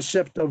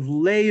concept of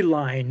ley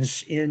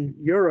lines in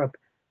Europe,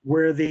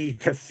 where the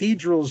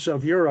cathedrals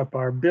of Europe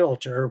are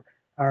built,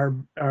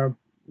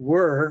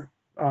 were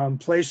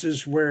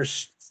places where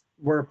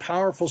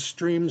powerful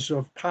streams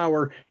of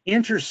power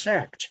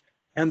intersect,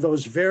 and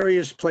those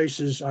various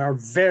places are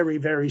very,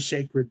 very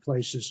sacred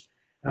places,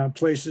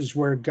 places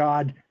where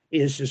God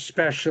is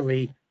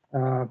especially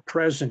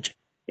present.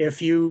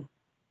 If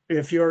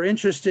you're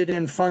interested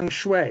in feng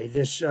shui,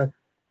 this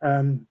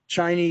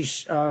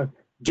Chinese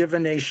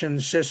divination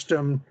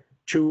system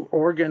to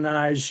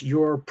organize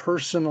your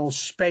personal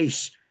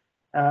space,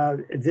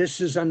 this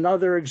is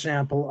another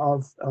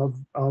example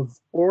of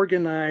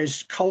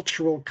organized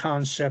cultural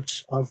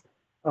concepts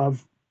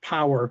of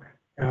power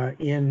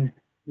in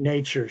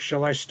nature.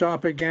 Shall I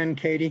stop again,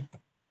 Katie?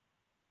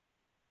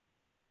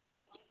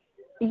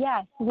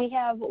 Yes, we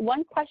have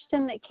one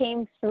question that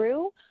came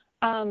through.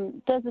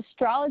 Does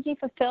astrology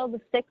fulfill the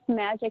 6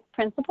 magic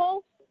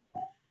principles?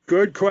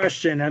 Good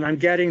question, and I'm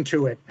getting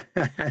to it.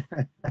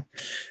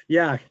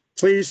 Yeah,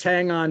 please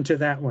hang on to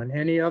that one.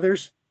 Any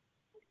others?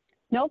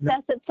 Nope, No.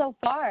 that's it so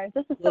far.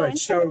 This is so Good.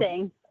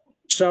 interesting.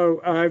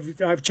 So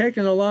I've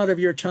taken a lot of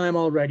your time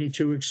already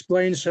to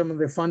explain some of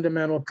the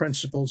fundamental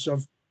principles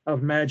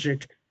of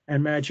magic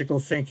and magical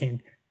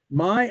thinking.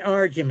 My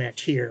argument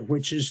here,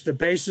 which is the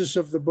basis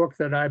of the book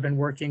that I've been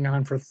working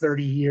on for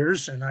 30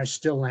 years, and I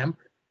still am,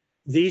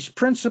 these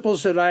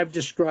principles that I've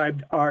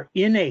described are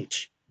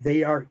innate.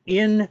 They are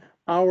in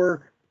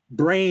our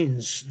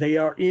brains. They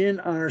are in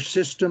our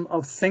system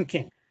of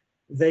thinking.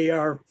 They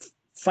are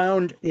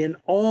found in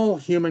all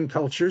human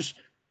cultures.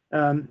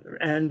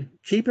 And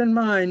keep in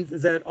mind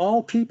that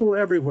all people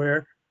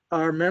everywhere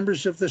are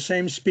members of the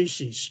same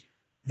species.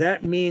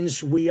 That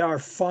means we are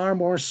far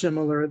more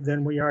similar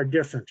than we are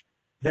different.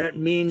 That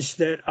means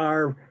that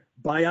our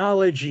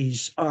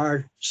biologies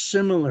are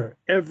similar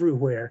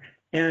everywhere,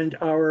 and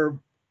our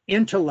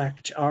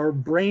intellect, our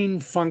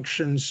brain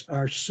functions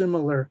are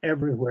similar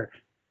everywhere.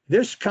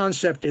 This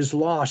concept is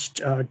lost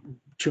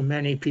to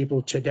many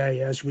people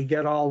today as we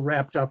get all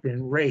wrapped up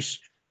in race.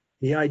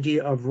 The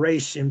idea of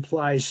race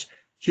implies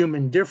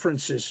human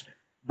differences,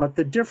 but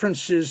the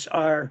differences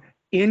are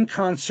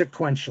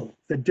inconsequential.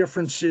 The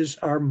differences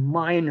are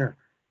minor.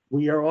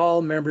 We are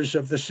all members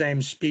of the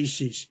same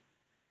species.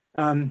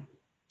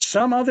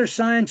 Some other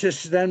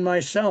scientists than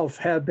myself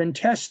have been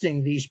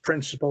testing these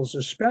principles,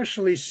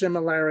 especially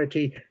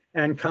similarity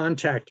and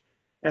contact.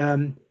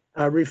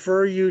 I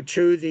refer you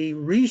to the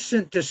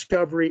recent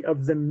discovery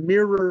of the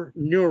mirror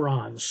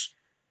neurons,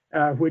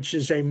 which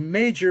is a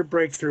major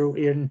breakthrough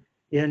in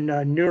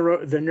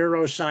the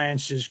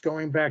neurosciences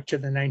going back to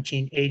the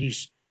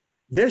 1980s.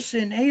 This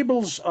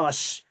enables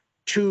us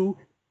to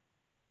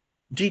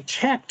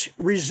detect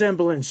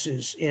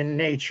resemblances in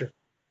nature.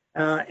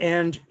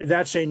 And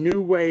that's a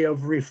new way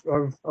of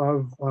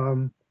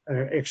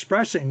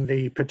expressing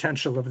the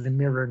potential of the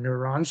mirror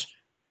neurons,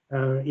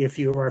 if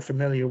you are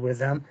familiar with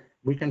them.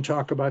 We can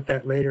talk about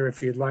that later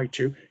if you'd like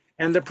to.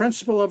 And the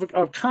principle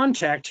of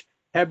contact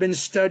have been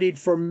studied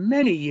for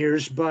many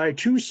years by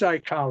two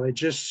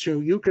psychologists who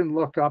you can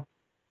look up.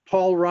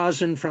 Paul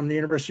Rosen from the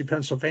University of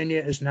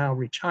Pennsylvania is now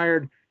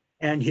retired,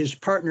 and his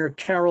partner,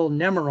 Carol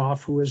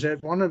Nemiroff, who is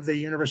at one of the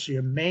University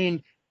of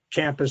Maine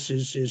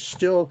campuses, is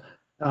still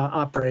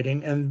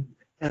operating.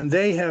 And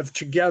they have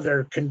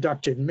together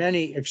conducted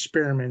many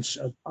experiments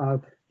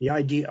of the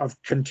idea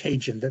of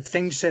contagion, that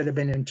things that have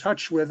been in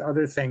touch with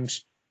other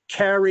things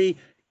carry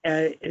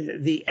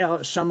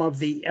some of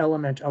the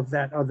element of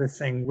that other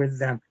thing with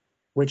them,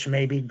 which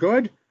may be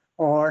good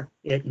or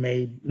it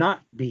may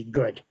not be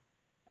good.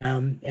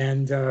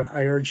 And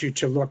I urge you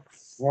to look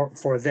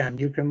for them.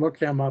 You can look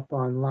them up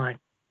online.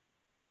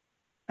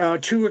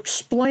 To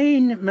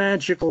explain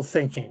magical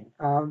thinking,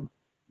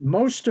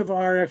 most of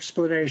our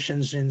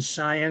explanations in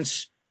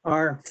science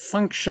are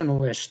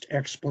functionalist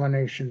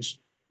explanations.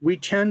 We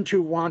tend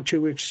to want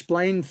to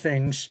explain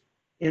things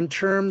in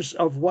terms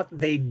of what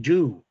they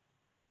do,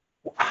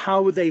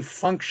 how they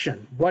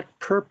function, what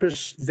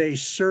purpose they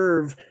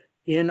serve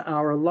in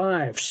our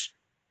lives.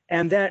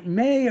 And that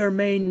may or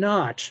may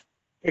not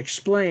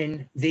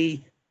explain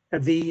the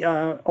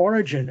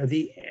origin of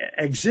the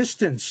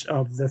existence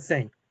of the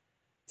thing.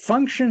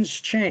 Functions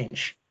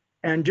change,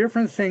 and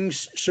different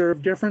things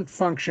serve different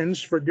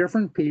functions for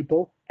different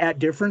people at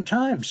different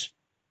times.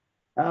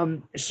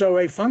 So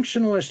a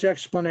functionalist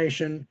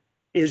explanation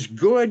is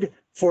good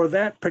for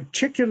that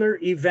particular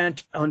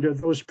event under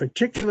those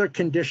particular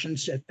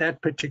conditions at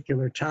that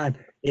particular time.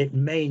 It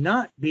may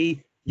not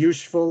be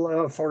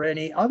useful for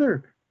any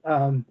other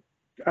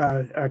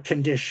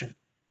condition.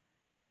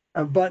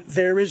 But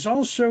there is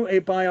also a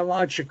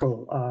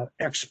biological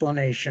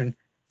explanation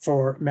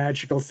for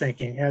magical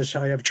thinking. As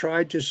I have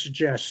tried to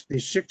suggest, the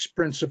 6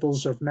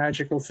 principles of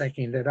magical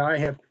thinking that I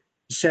have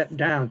set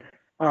down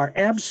are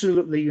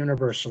absolutely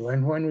universal.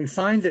 And when we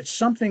find that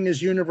something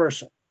is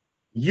universal,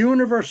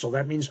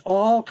 that means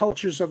all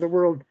cultures of the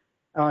world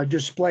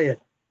display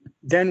it,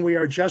 then we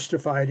are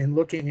justified in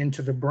looking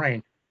into the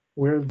brain.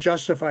 We're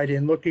justified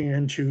in looking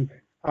into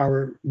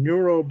our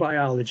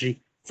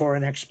neurobiology for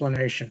an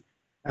explanation.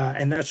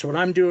 And that's what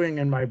I'm doing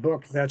in my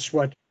book. That's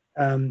what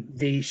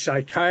the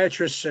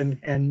psychiatrists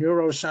and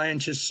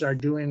neuroscientists are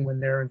doing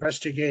when they're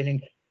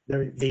investigating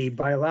the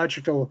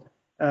biological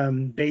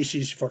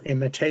bases for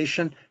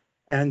imitation.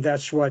 And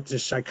that's what the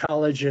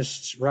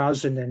psychologists,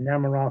 Rosen and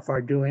Nemiroff, are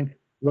doing,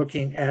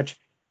 looking at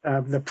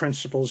the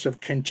principles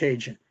of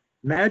contagion.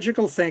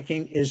 Magical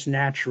thinking is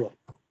natural.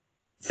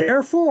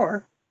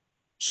 Therefore,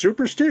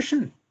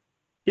 superstition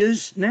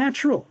is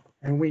natural,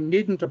 and we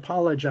needn't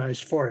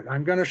apologize for it.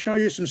 I'm going to show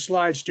you some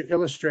slides to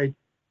illustrate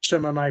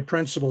some of my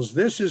principles.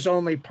 This is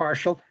only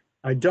partial.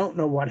 I don't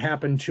know what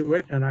happened to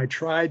it, and I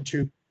tried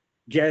to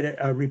get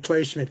a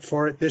replacement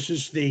for it. This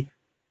is the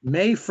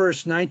May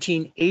 1st,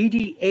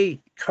 1988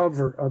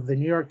 cover of the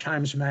New York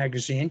Times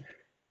Magazine,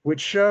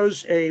 which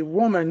shows a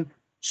woman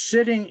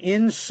sitting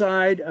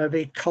inside of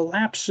a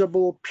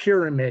collapsible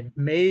pyramid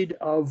made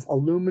of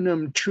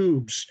aluminum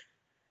tubes.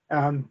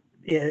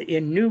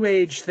 In New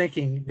Age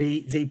thinking,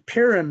 the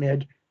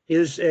pyramid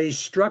is a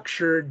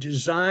structure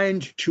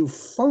designed to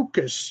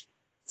focus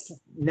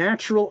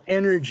natural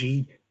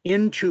energy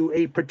into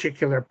a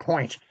particular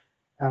point.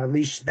 At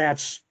least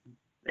that's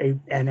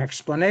an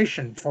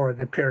explanation for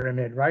the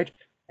pyramid, right?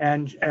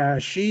 And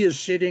she is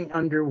sitting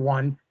under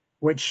one,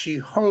 which she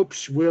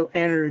hopes will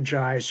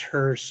energize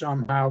her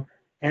somehow,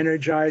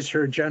 energize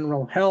her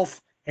general health,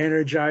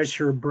 energize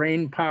her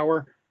brain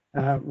power,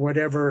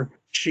 whatever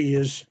she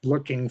is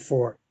looking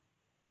for.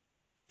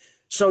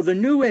 So the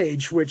New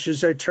Age, which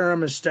is a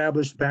term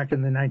established back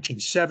in the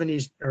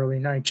 1970s, early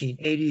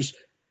 1980s,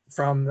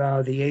 from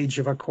the age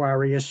of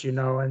Aquarius, you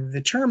know, and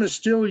the term is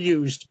still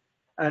used,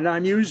 and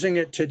I'm using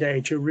it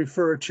today to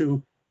refer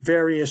to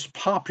various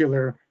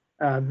popular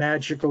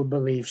magical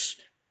beliefs.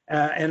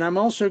 And I'm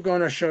also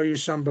going to show you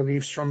some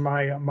beliefs from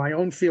my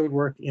own field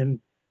work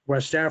in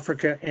West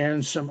Africa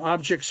and some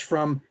objects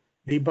from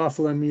the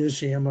Buffalo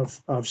Museum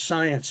of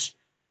Science.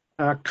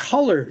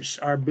 Colors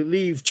are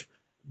believed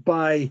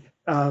by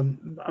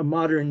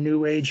modern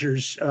New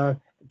Agers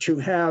to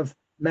have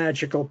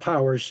magical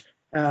powers.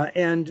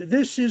 And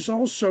this is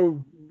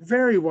also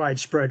very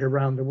widespread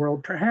around the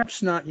world,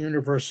 perhaps not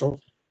universal.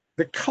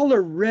 The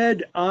color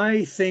red,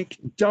 I think,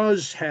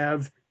 does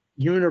have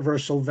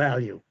universal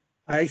value.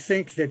 I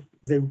think that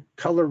the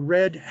color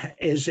red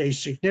is a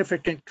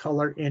significant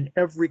color in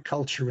every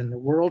culture in the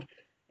world.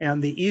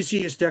 And the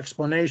easiest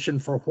explanation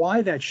for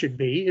why that should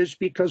be is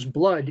because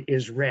blood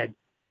is red.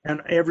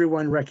 And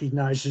everyone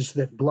recognizes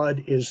that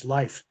blood is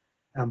life,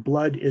 and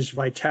blood is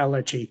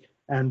vitality,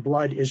 and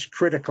blood is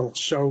critical.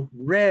 So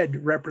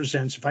red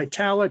represents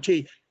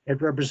vitality,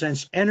 it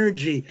represents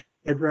energy,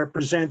 it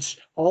represents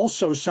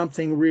also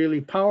something really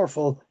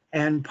powerful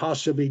and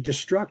possibly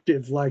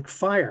destructive like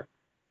fire.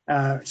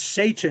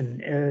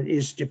 Satan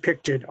is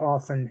depicted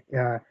often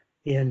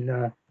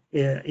in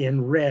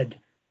red,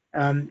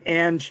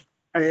 and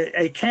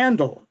a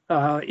candle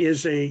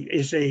has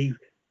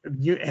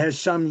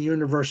some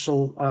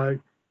universal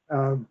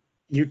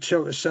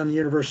some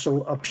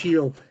universal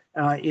appeal.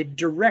 It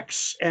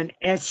directs an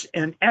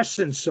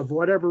essence of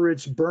whatever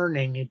it's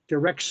burning. It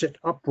directs it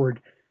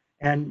upward,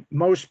 and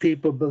most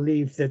people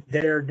believe that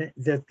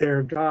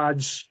their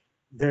gods,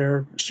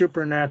 their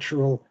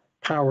supernatural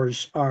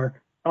powers are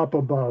up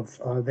above.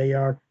 They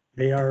are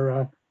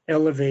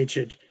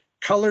elevated.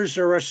 Colors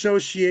are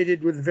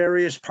associated with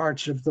various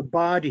parts of the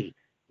body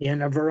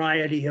in a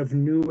variety of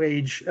New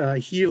Age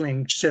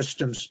healing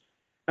systems.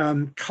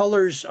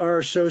 Colors are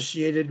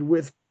associated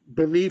with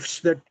beliefs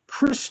that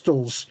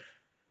crystals,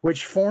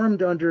 which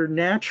formed under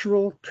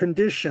natural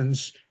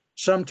conditions,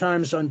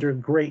 sometimes under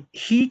great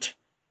heat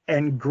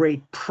and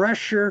great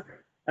pressure.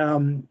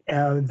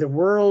 The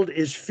world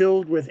is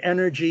filled with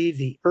energy.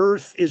 The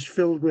earth is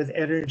filled with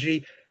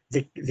energy.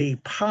 The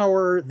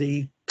power,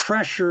 the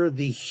pressure,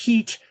 the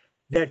heat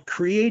that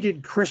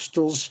created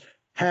crystals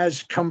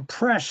has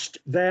compressed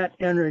that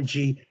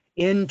energy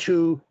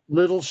into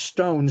little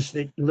stones,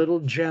 little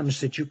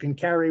gems that you can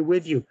carry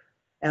with you.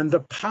 And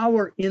the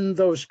power in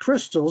those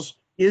crystals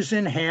is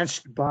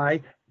enhanced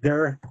by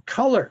their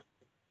color.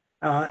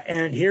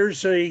 And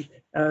here's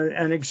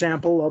an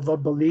example of a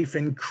belief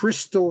in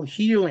crystal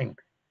healing,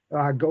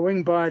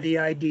 going by the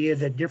idea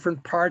that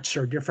different parts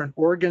or different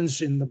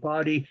organs in the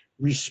body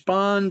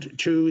respond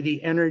to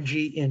the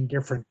energy in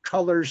different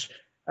colors.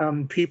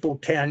 People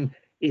can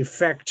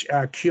effect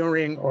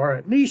curing or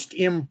at least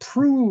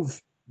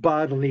improve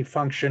bodily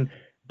function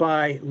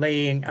by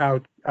laying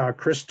out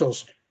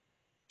crystals.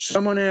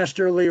 Someone asked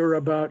earlier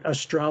about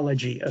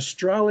astrology.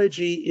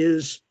 Astrology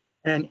is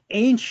an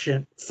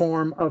ancient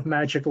form of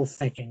magical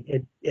thinking.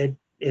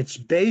 It's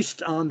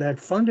based on that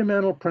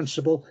fundamental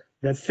principle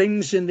that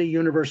things in the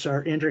universe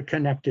are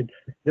interconnected.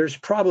 There's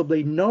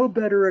probably no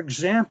better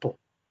example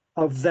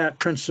of that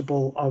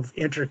principle of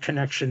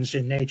interconnections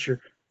in nature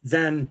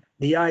than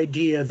the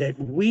idea that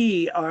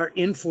we are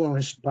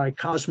influenced by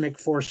cosmic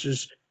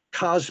forces,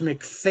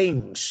 cosmic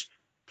things,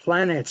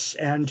 planets,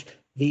 and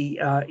the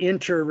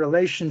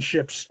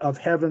interrelationships of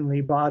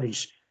heavenly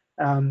bodies,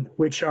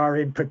 which are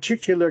in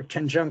particular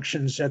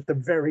conjunctions at the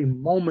very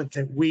moment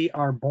that we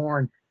are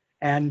born,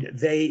 and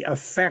they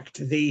affect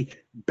the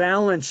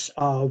balance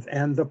of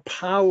and the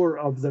power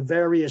of the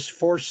various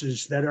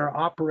forces that are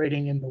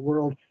operating in the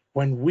world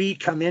when we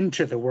come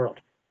into the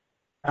world.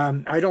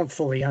 I don't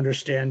fully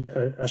understand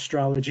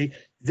astrology.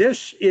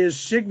 This is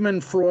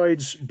Sigmund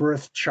Freud's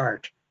birth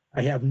chart.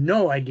 I have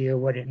no idea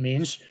what it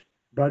means,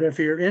 but if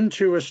you're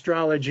into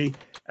astrology,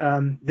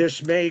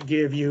 this may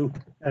give you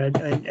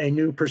a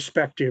new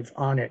perspective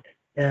on it.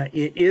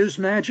 It is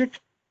magic.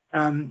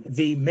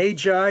 The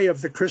Magi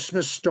of the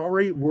Christmas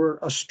story were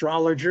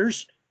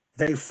astrologers.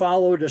 They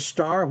followed a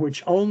star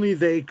which only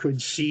they could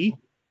see.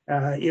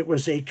 It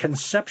was a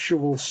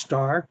conceptual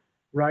star,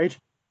 right?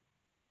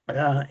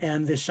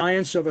 And the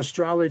science of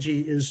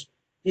astrology is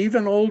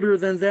even older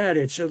than that.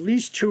 It's at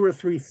least 2,000 or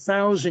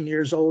 3,000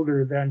 years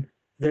older than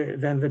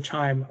the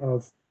time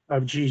of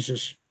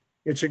Jesus.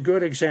 It's a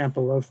good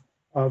example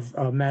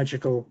of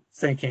magical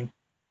thinking.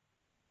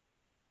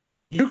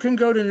 You can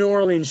go to New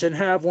Orleans and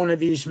have one of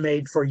these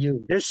made for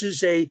you. This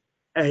is a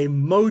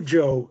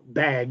mojo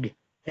bag,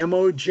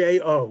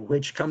 M-O-J-O,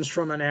 which comes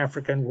from an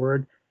African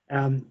word.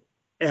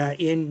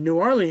 In New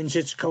Orleans,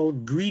 it's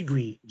called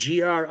gris-gris,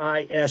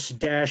 G-R-I-S-G-R-I-S.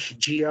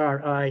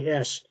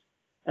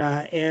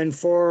 And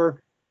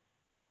for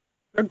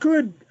a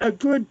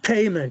good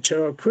payment,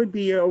 could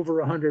be over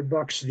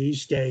 $100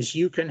 these days,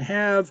 you can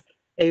have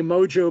a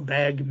mojo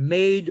bag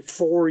made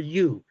for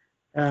you.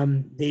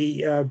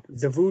 The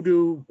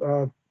voodoo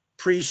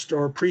priest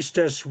or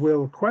priestess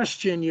will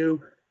question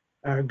you.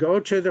 Go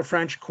to the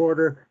French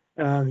Quarter.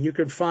 You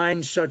can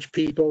find such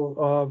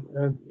people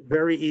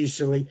very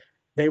easily.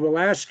 They will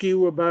ask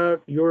you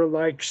about your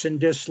likes and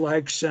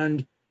dislikes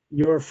and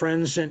your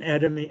friends and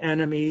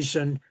enemies,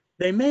 and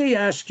they may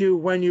ask you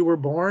when you were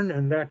born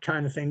and that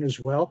kind of thing as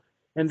well.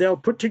 And they'll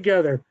put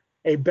together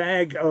a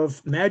bag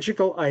of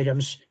magical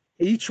items.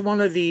 Each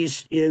one of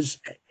these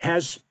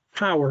has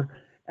power.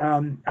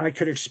 I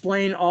could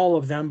explain all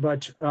of them,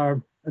 but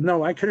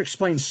no, I could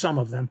explain some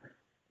of them.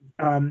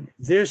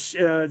 This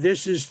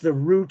is the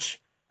root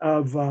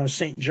of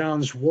St.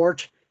 John's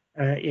wort.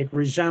 It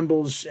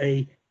resembles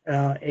a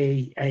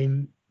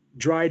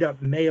dried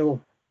up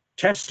male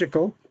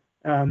testicle.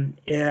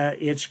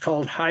 It's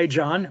called High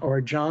John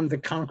or John the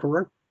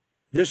Conqueror.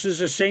 This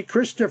is a St.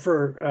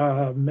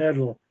 Christopher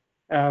medal.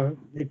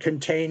 It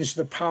contains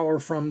the power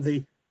from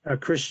the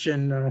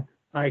Christian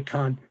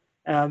icon.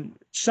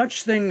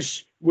 Such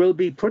things will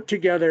be put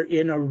together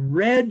in a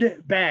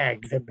red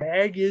bag. The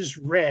bag is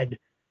red,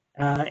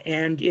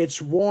 and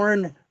it's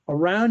worn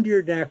around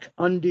your neck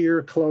under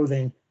your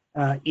clothing.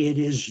 It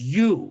is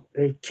you.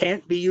 It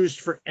can't be used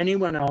for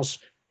anyone else.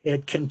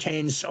 It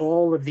contains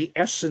all of the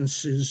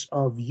essences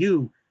of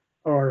you,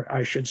 or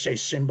I should say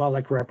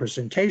symbolic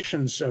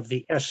representations of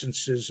the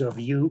essences of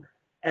you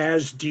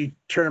as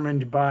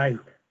determined by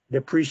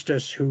the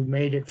priestess who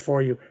made it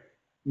for you.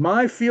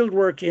 My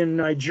fieldwork in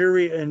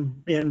Nigeria,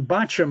 in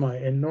Bachama,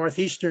 in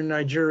northeastern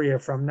Nigeria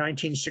from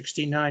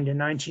 1969 to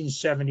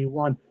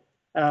 1971,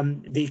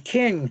 the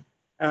king,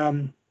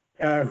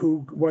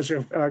 who was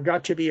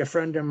got to be a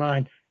friend of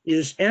mine,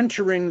 is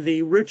entering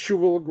the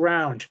ritual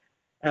ground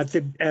at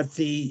the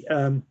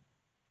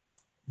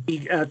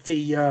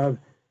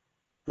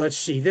let's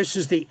see, this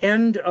is the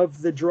end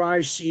of the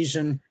dry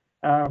season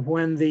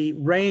when the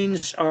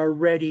rains are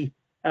ready,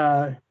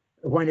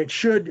 when it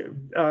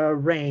should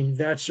rain.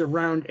 That's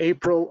around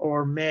April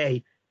or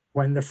May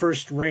when the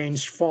first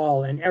rains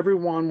fall, and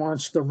everyone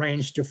wants the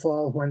rains to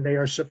fall when they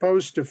are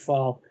supposed to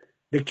fall.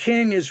 The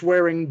king is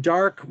wearing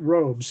dark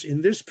robes.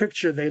 In this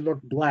picture, they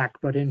look black,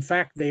 but in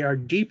fact, they are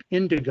deep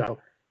indigo.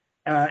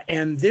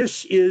 And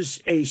this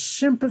is a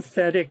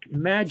sympathetic,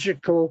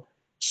 magical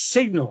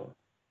signal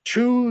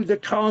to the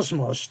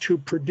cosmos to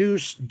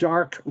produce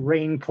dark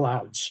rain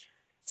clouds.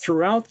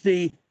 Throughout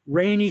the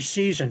rainy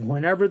season,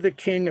 whenever the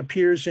king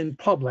appears in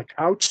public,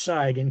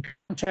 outside, in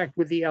contact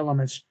with the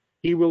elements,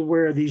 he will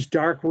wear these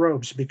dark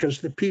robes because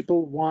the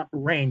people want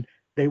rain.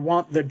 They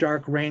want the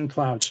dark rain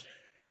clouds.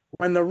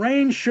 When the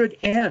rain should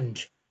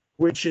end,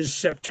 which is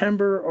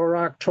September or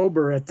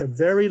October at the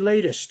very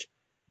latest,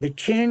 the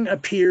king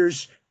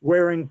appears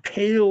wearing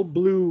pale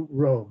blue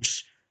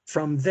robes.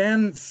 From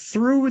then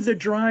through the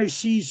dry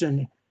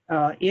season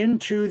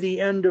into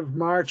the end of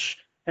March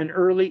and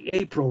early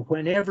April,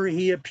 whenever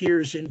he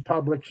appears in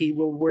public, he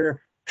will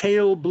wear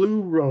pale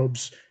blue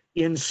robes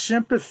in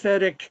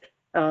sympathetic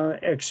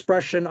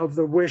expression of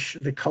the wish,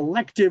 the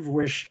collective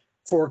wish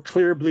for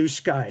clear blue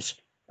skies.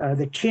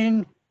 The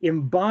king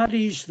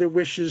embodies the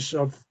wishes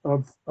of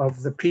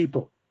the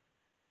people.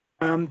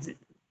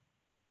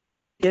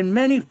 In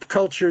many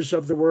cultures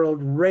of the world,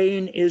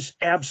 rain is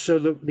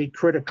absolutely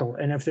critical.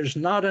 And if there's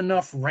not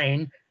enough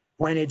rain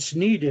when it's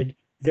needed,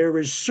 there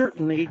is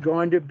certainly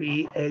going to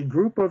be a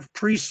group of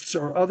priests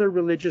or other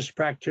religious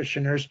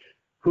practitioners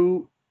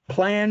who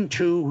plan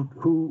to,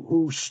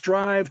 who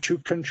strive to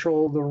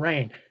control the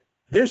rain.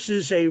 This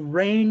is a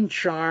rain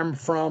charm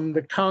from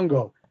the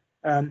Congo.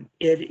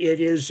 It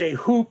is a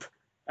hoop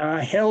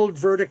held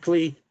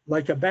vertically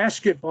like a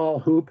basketball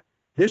hoop.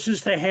 This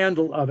is the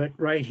handle of it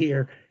right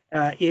here.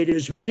 It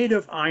is made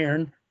of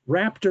iron,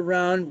 wrapped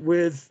around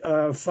with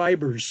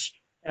fibers,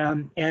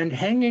 and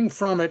hanging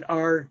from it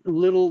are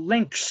little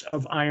links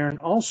of iron,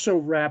 also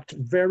wrapped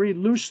very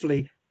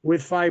loosely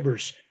with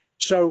fibers.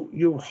 So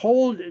you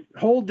hold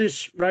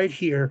this right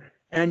here,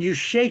 and you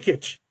shake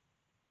it,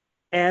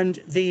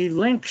 and the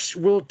links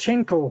will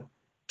tinkle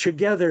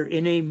together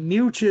in a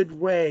muted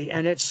way,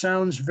 and it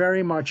sounds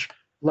very much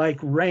like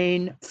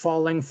rain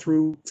falling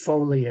through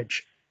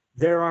foliage.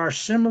 There are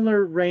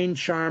similar rain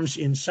charms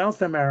in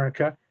South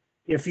America.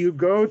 If you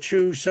go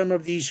to some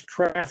of these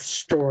craft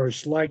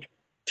stores like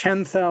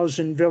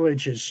 10,000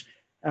 Villages,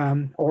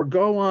 or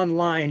go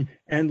online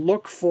and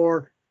look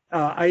for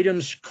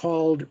items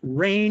called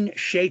rain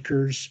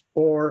shakers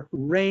or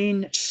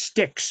rain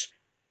sticks,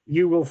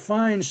 you will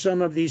find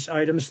some of these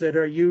items that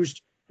are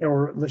used,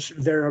 or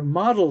they're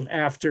modeled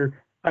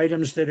after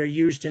items that are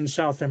used in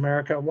South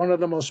America. One of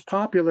the most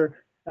popular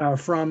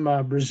from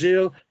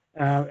Brazil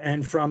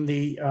and from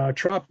the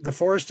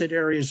forested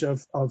areas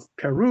of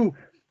Peru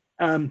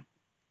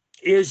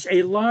is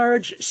a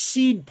large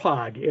seed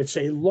pod. It's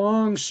a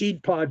long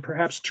seed pod,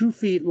 perhaps 2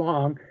 feet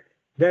long,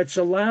 that's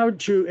allowed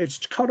to,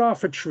 it's cut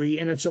off a tree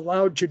and it's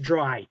allowed to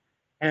dry.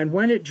 And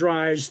when it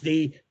dries,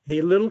 the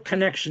little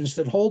connections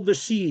that hold the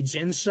seeds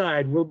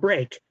inside will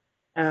break.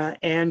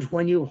 And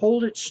when you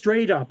hold it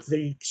straight up,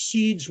 the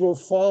seeds will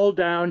fall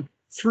down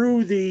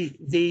through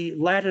the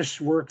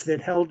lattice work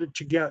that held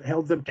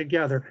them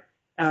together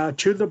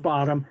to the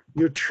bottom.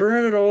 You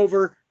turn it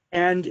over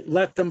and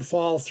let them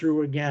fall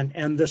through again.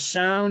 And the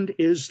sound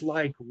is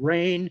like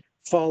rain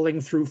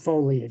falling through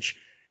foliage.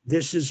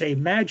 This is a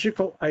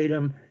magical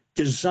item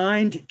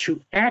designed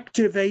to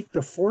activate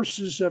the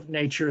forces of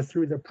nature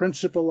through the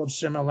principle of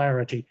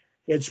similarity.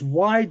 It's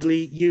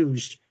widely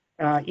used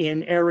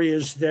in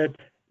areas that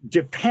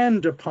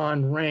depend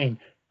upon rain.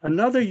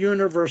 Another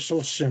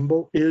universal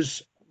symbol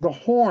is the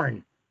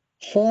horn.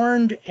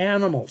 Horned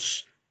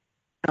animals,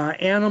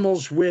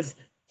 animals with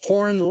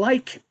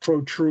horn-like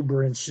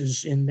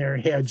protuberances in their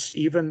heads,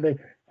 even the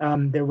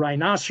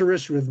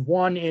rhinoceros with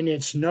one in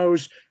its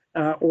nose,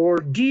 or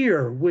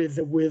deer with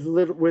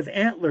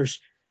antlers.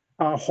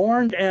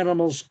 Horned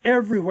animals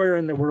everywhere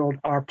in the world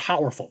are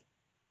powerful.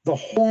 The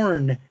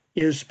horn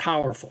is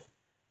powerful.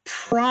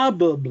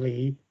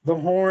 Probably the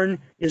horn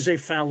is a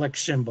phallic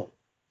symbol.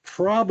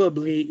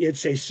 Probably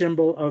it's a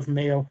symbol of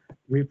male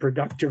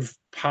reproductive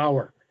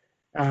power.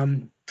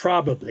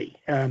 Probably.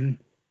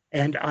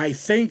 And I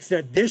think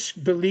that this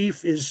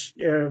belief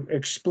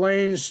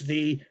explains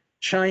the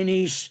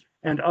Chinese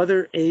and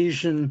other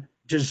Asian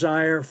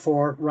desire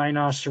for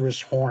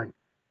rhinoceros horn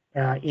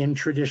in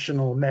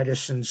traditional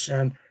medicines,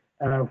 and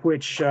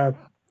which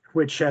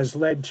has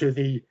led to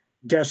the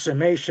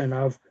decimation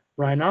of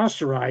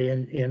rhinoceri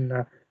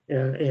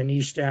in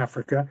East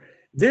Africa.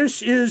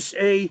 This is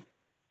a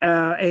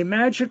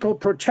magical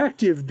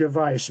protective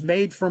device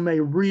made from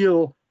a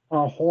real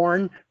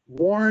horn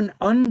worn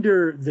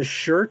under the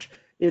shirt.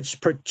 It's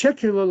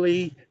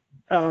particularly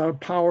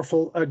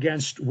powerful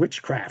against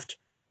witchcraft.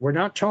 We're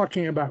not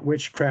talking about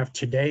witchcraft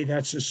today.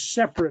 That's a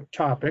separate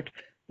topic.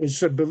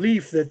 It's a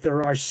belief that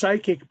there are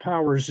psychic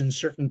powers in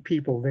certain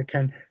people that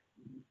can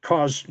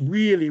cause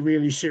really,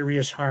 really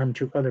serious harm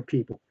to other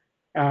people.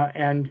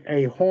 And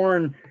a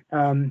horn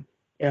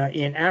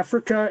in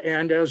Africa,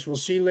 and as we'll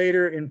see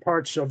later in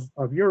parts of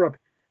Europe,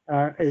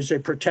 is a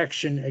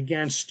protection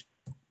against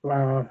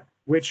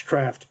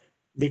witchcraft.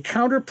 The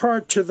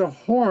counterpart to the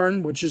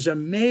horn, which is a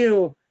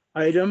male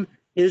item,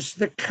 is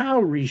the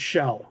cowrie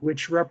shell,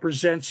 which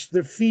represents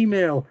the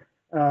female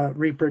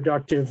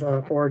reproductive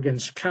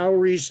organs.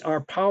 Cowries are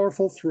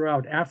powerful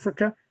throughout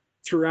Africa,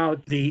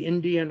 throughout the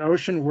Indian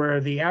Ocean, where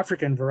the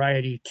African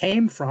variety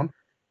came from,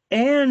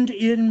 and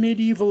in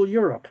medieval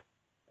Europe.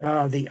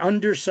 The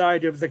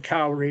underside of the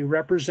cowrie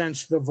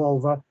represents the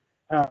vulva.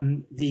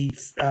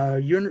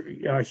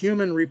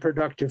 Human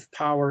reproductive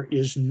power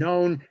is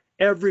known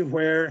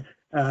everywhere.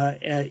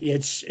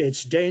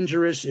 It's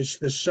dangerous. It's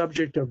the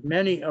subject of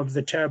many of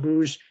the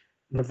taboos,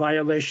 the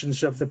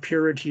violations of the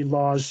purity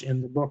laws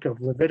in the book of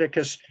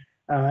Leviticus,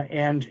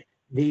 and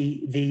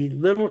the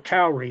little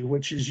cowrie,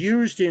 which is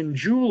used in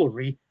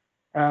jewelry,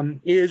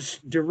 is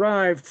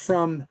derived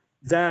from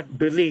that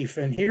belief.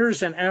 And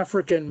here's an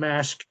African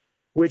mask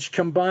which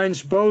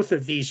combines both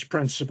of these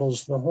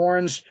principles, the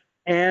horns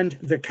and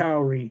the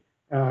cowrie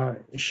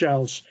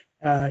shells,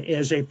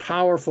 as a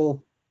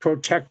powerful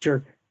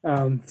protector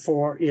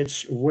for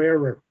its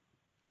wearer.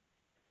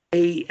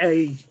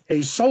 A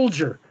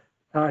soldier,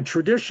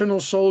 traditional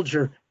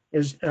soldier,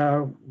 is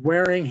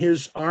wearing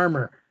his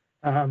armor,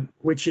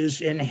 which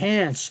is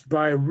enhanced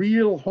by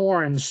real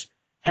horns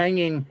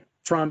hanging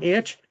from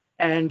it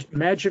and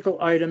magical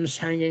items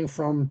hanging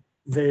from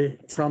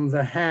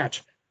the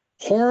hat.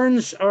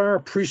 Horns are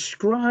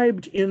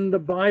prescribed in the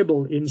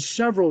Bible in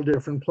several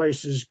different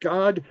places.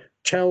 God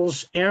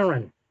tells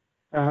Aaron,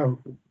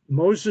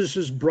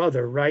 Moses'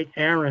 brother, right?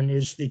 Aaron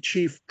is the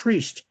chief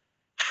priest,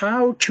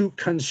 how to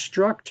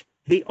construct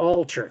the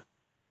altar.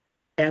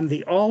 And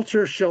the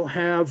altar shall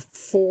have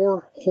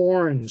 4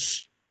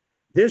 horns.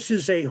 This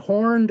is a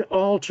horned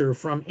altar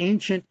from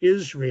ancient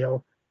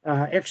Israel,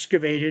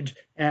 excavated,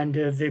 and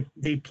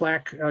the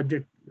plaque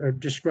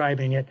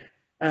describing it.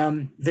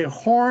 The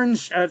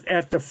horns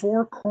at the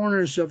 4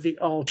 corners of the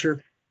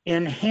altar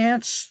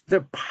enhance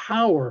the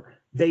power.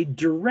 They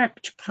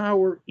direct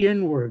power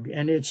inward,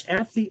 and it's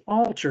at the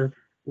altar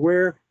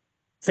where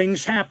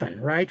things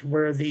happen, right?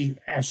 Where the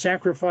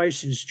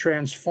sacrifice is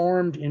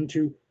transformed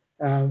into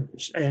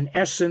an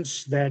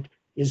essence that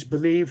is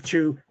believed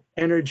to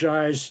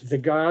energize the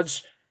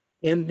gods.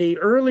 In the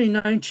early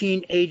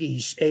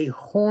 1980s, a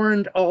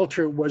horned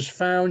altar was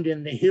found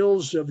in the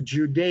hills of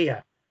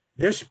Judea.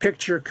 This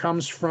picture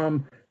comes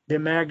from the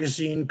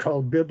magazine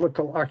called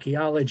Biblical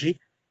Archaeology.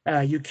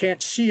 You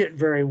can't see it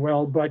very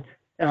well, but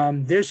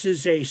this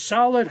is a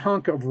solid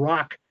hunk of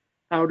rock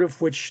out of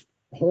which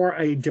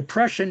a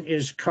depression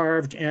is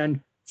carved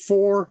and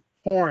 4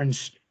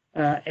 horns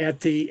at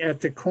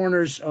the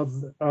corners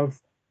of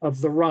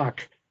the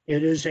rock.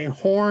 It is a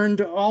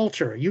horned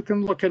altar. You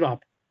can look it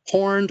up.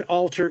 Horned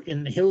altar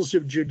in the hills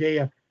of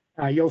Judea.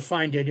 You'll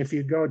find it if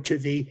you go to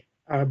the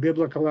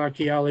Biblical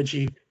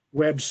Archaeology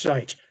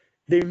website.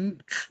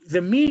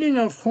 The meaning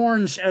of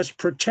horns as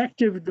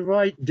protective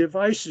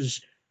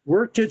devices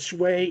worked its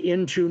way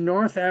into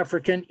North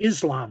African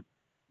Islam.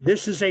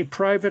 This is a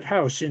private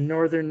house in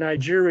northern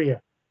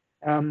Nigeria.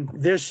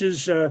 This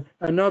is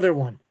another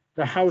one,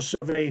 the house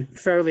of a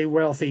fairly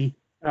wealthy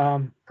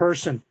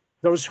person.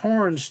 Those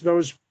horns,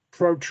 those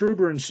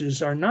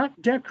protuberances are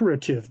not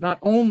decorative, not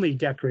only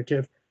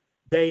decorative,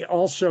 they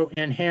also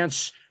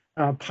enhance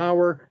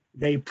power.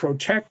 They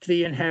protect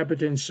the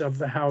inhabitants of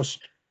the house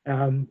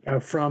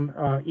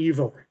from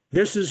evil.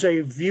 This is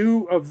a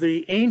view of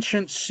the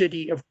ancient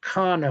city of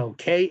Kano,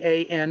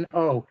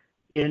 K-A-N-O,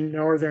 in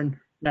northern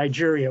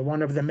Nigeria,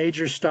 one of the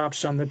major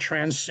stops on the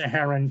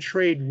trans-Saharan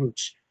trade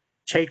routes,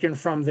 taken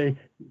from the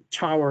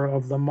tower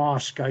of the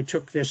mosque. I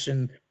took this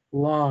in a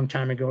long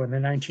time ago in the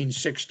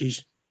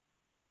 1960s.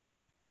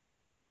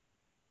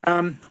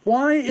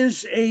 Why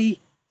is a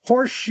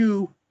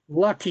horseshoe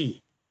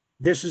lucky?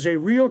 This is a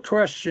real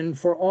question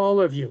for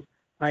all of you.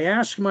 I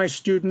ask my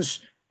students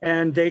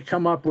and they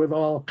come up with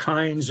all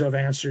kinds of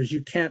answers.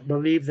 You can't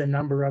believe the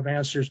number of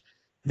answers.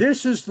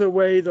 This is the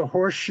way the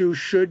horseshoe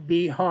should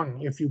be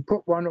hung. If you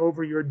put one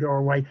over your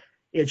doorway,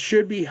 it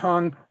should be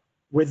hung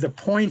with the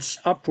points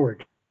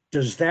upward.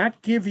 Does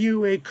that give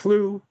you a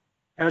clue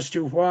as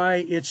to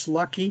why it's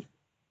lucky?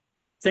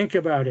 Think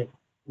about it.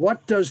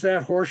 What does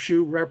that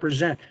horseshoe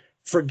represent?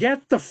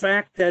 Forget the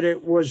fact that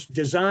it was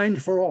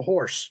designed for a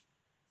horse.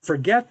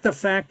 Forget the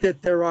fact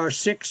that there are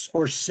 6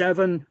 or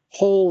 7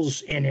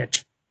 holes in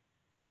it.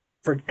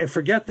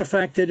 Forget the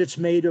fact that it's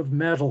made of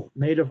metal,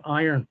 made of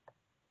iron.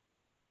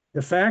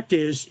 The fact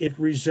is, it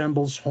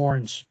resembles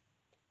horns.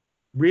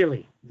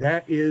 Really,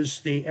 that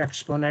is the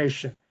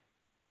explanation.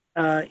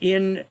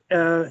 In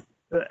the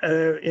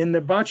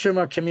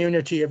Bachama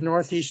community of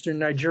northeastern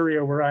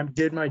Nigeria, where I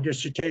did my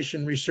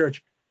dissertation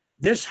research,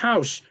 this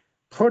house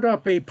put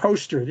up a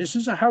poster. This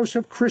is a house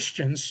of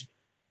Christians.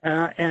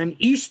 An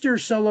Easter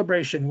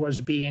celebration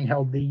was being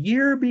held the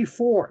year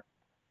before,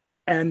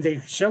 and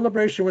the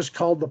celebration was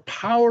called The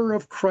Power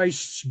of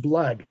Christ's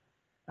Blood.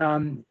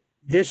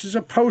 This is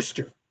a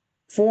poster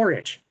for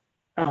it.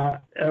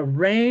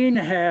 Rain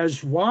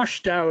has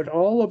washed out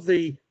all of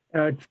the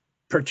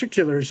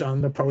particulars on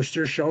the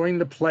poster, showing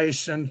the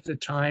place and the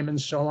time and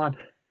so on.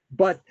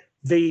 But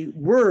the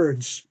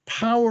words,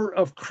 power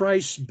of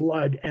Christ's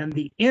blood, and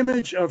the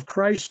image of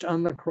Christ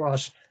on the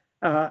cross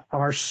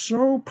are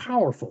so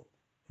powerful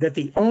that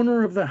the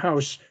owner of the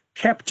house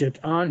kept it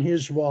on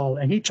his wall.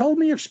 And he told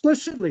me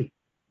explicitly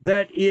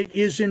that it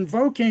is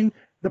invoking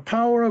the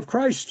power of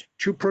Christ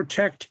to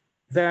protect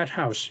that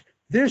house.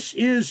 This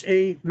is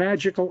a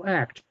magical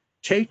act,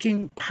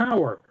 taking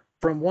power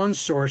from one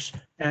source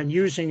and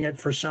using it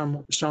for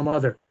some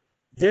other.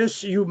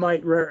 This you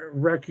might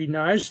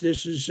recognize.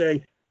 This is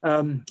a,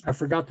 I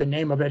forgot the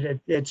name of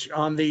it. It's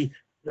on the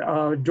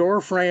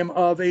door frame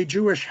of a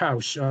Jewish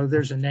house.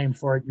 There's a name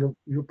for it.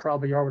 You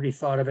probably already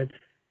thought of it.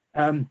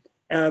 And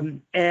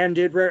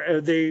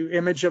the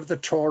image of the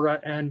Torah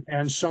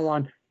and so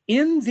on.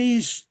 In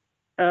these,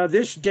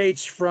 this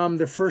dates from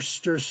the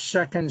 1st or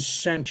 2nd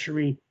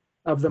century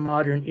of the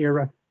modern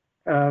era,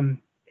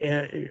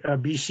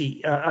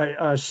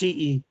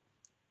 CE.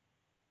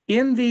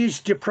 In these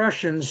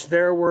depressions,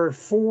 there were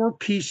 4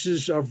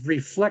 pieces of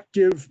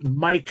reflective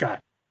mica,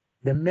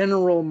 the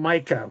mineral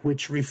mica,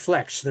 which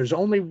reflects. There's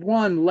only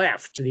one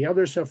left. The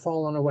others have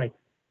fallen away.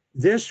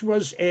 This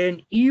was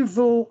an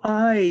evil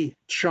eye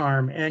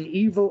charm, an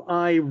evil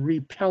eye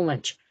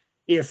repellent.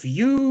 If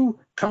you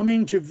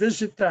coming to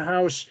visit the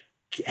house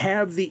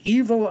have the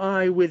evil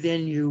eye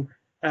within you,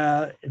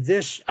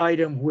 this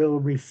item will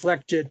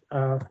reflect it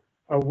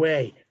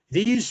away.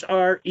 These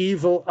are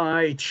evil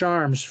eye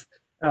charms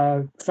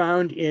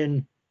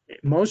found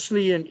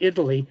mostly in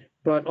Italy,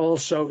 but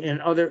also in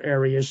other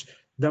areas.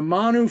 The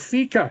manu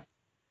fica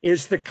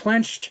is the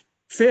clenched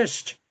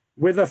fist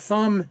with a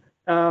thumb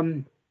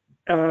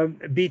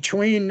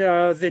between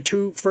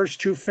the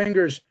first two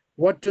fingers.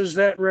 What does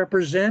that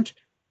represent?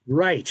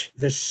 Right,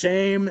 the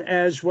same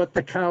as what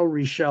the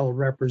cowrie shell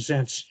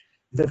represents.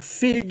 The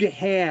fig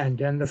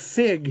hand, and the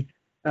fig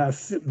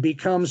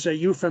becomes a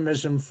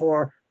euphemism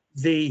for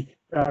the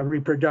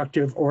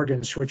reproductive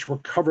organs, which were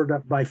covered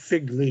up by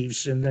fig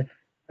leaves in the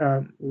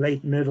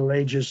late Middle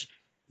Ages.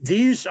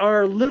 These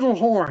are little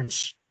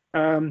horns,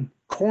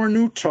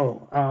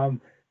 cornuto.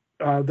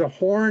 The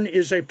horn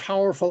is a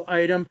powerful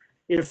item.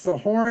 If the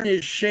horn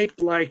is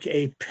shaped like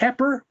a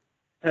pepper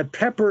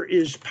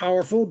is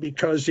powerful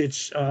because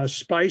it's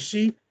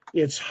spicy,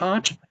 it's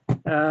hot,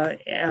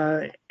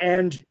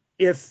 and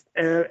if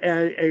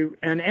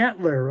an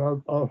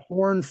antler, a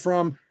horn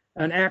from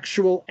an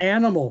actual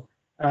animal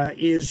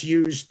is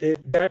used,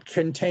 that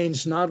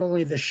contains not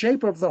only the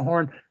shape of the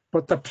horn,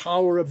 but the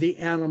power of the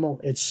animal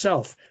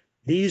itself.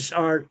 These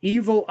are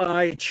evil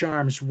eye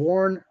charms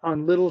worn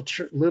on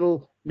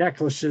little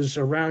necklaces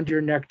around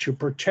your neck to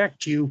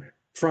protect you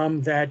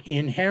from that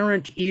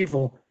inherent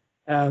evil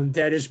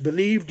that is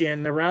believed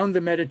in around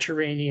the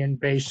Mediterranean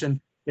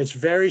basin. It's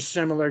very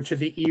similar to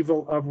the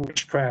evil of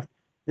witchcraft.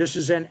 This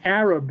is an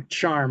Arab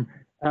charm,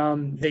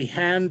 the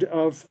hand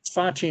of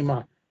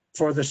Fatima,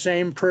 for the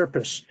same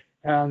purpose.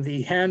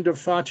 The hand of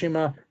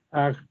Fatima,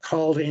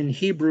 called in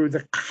Hebrew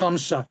the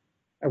Khamsa,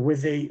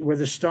 with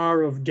the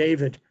Star of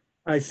David.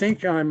 I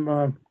think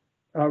I'm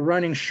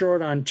running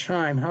short on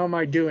time. How am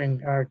I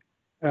doing,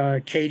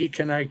 Katie?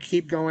 Can I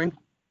keep going?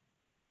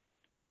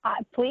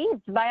 Please,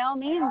 by all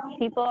means,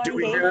 people are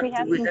engaged. We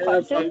have some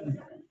questions.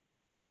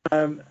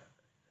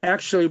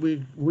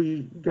 Actually,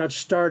 we got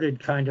started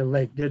kind of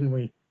late, didn't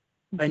we?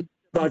 I need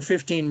about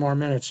 15 more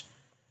minutes.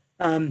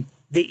 The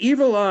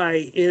evil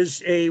eye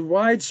is a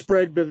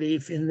widespread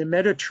belief in the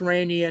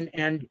Mediterranean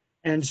and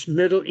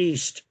Middle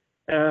East.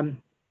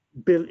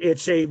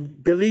 It's a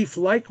belief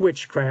like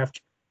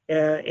witchcraft,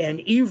 an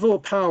evil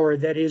power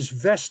that is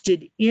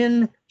vested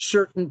in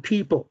certain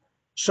people.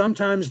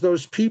 Sometimes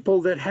those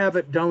people that have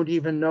it don't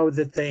even know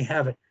that they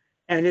have it.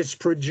 and it's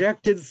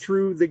projected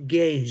through the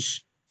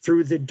gaze,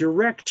 through the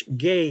direct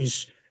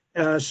gaze.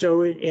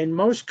 So in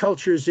most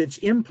cultures, it's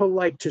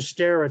impolite to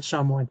stare at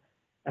someone.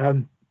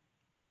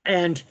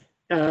 And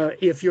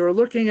if you're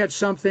looking at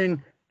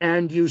something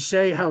and you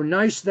say how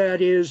nice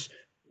that is,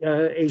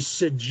 a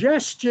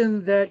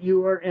suggestion that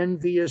you are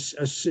envious,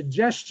 a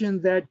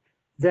suggestion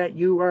that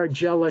you are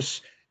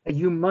jealous,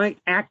 you might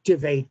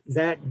activate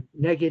that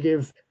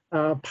negative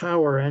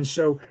power. And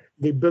so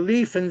the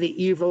belief in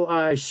the evil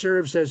eye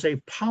serves as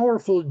a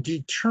powerful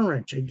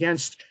deterrent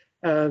against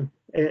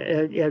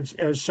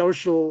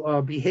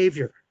social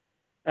behavior.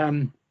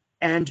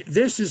 And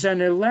this is an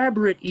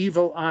elaborate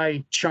evil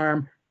eye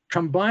charm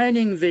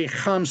combining the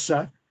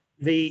khamsa,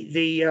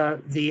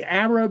 the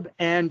Arab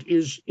and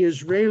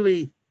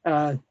Israeli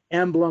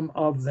emblem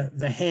of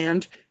the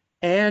hand,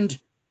 and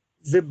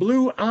the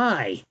blue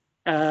eye.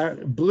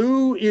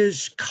 Blue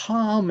is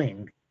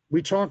calming.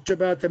 We talked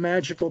about the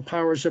magical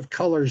powers of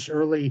colors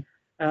early.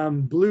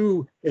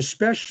 Blue,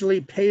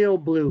 especially pale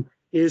blue,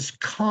 is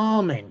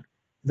calming.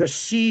 The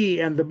sea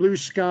and the blue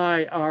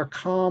sky are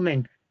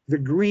calming. The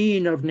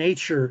green of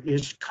nature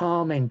is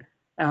calming.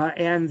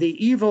 And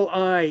the evil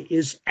eye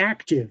is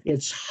active.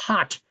 It's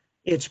hot.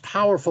 It's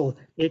powerful.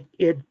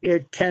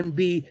 It can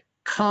be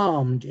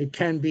calmed. It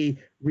can be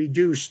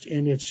reduced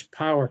in its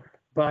power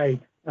by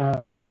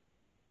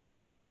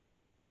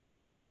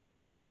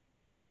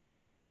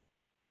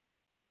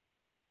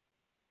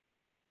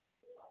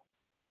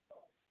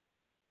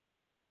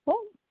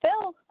Oh,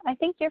 Phil, I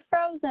think you're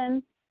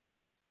frozen.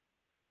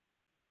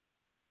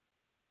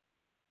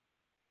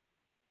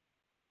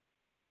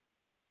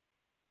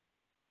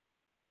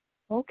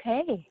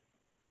 Okay.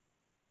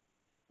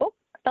 Oh,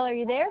 Phil, are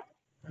you there?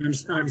 I'm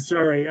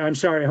sorry. I'm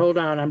sorry. Hold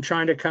on. I'm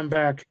trying to come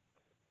back.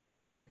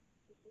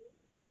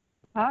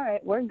 All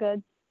right, we're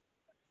good.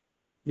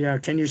 Yeah.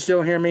 Can you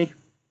still hear me?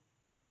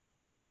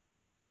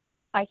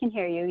 I can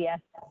hear you, yes.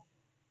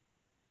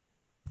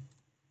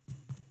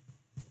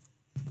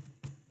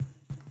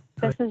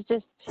 This is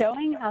just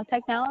showing how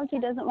technology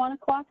doesn't want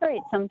to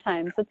cooperate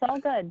sometimes. It's all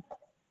good.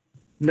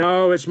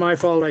 No, it's my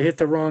fault. I hit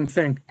the wrong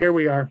thing. Here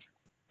we are.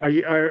 Are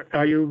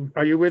you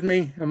with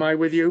me? Am I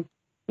with you?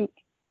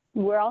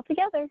 We're all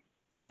together.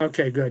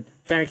 Okay, good.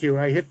 Thank you.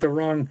 I hit the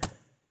wrong.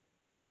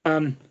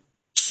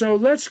 So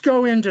let's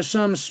go into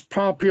some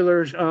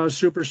popular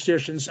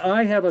superstitions.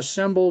 I have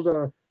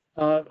assembled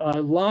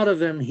a lot of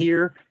them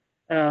here.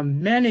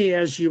 Many,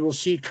 as you will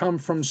see, come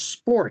from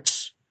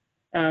sports.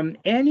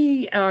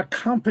 Any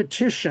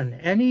competition,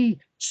 any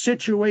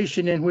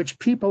situation in which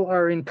people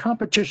are in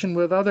competition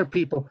with other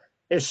people,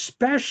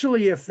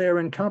 especially if they're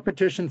in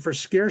competition for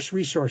scarce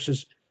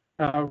resources,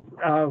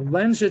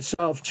 lends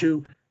itself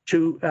to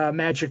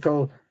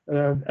magical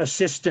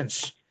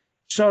assistance.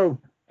 So,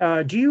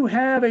 do you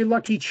have a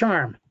lucky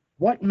charm?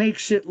 What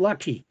makes it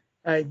lucky?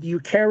 You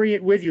carry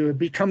it with you. It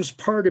becomes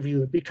part of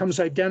you. It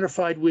becomes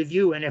identified with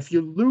you. And if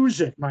you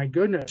lose it, my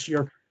goodness,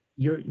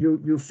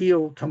 you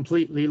feel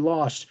completely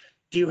lost.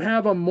 Do you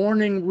have a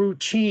morning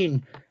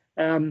routine?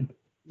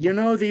 You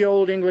know the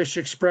old English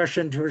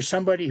expression for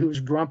somebody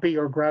who's grumpy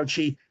or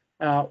grouchy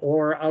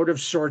or out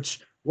of sorts.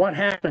 What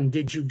happened?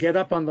 Did you get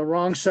up on the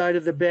wrong side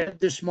of the bed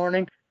this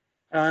morning?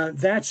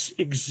 That's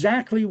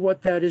exactly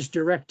what that is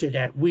directed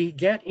at. We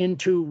get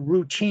into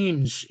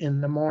routines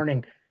in the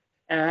morning.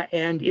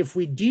 And if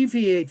we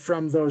deviate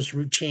from those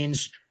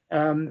routines,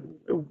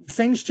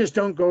 things just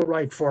don't go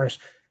right for us.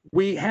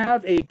 We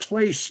have a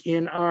place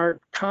in our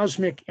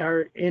cosmic,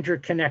 our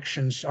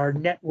interconnections, our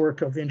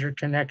network of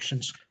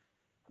interconnections.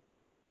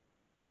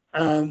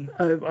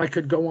 I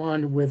could go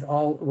on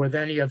with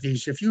any of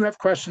these. If you have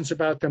questions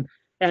about them,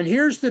 and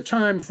here's the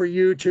time for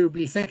you to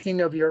be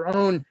thinking of your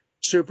own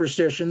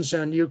superstitions,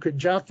 and you could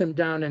jot them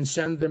down and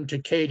send them to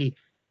Katie.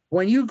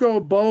 When you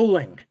go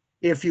bowling,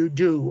 if you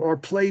do, or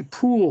play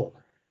pool,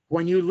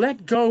 when you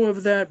let go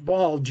of that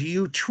ball, do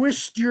you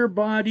twist your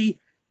body?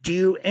 Do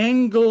you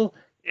angle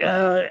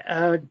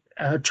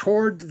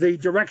toward the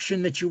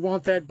direction that you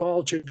want that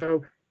ball to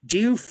go? Do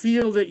you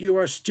feel that you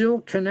are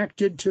still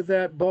connected to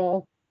that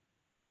ball?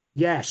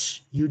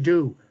 Yes, you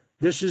do.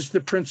 This is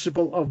the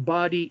principle of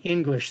body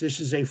English. This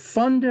is a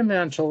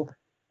fundamental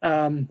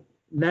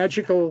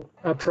magical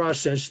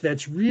process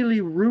that's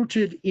really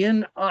rooted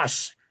in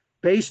us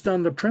based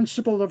on the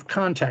principle of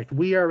contact.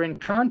 We are in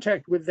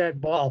contact with that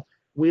ball.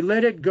 We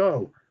let it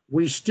go.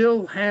 We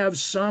still have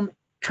some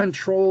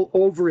control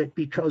over it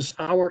because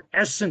our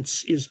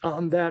essence is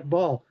on that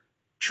ball.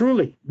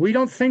 Truly, we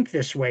don't think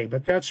this way,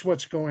 but that's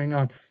what's going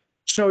on.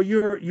 So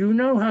you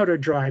know how to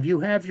drive. You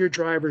have your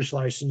driver's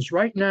license.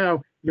 Right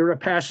now, you're a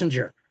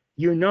passenger.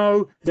 You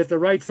know that the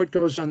right foot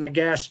goes on the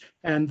gas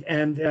and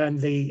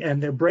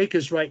the brake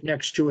is right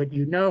next to it.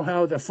 You know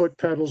how the foot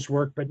pedals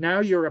work, but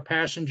now you're a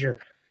passenger.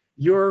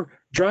 You're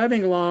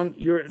driving along.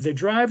 The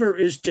driver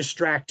is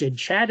distracted,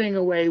 chatting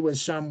away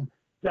with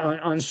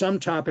on some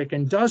topic,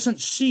 and doesn't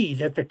see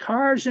that the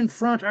cars in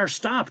front are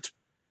stopped.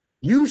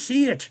 You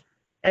see it,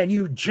 and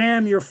you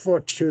jam your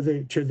foot to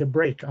the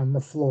brake on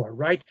the floor,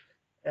 right?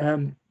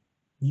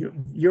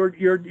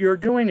 You're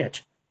doing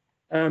it.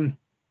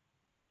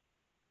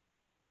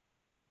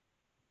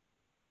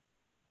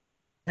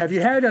 Have you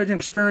had an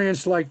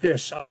experience like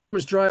this? I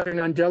was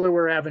driving on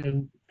Delaware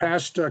Avenue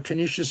past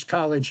Canisius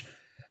College,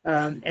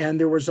 and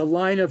there was a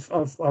line of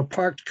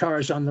parked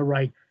cars on the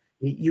right.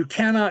 You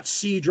cannot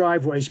see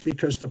driveways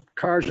because the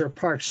cars are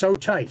parked so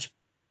tight.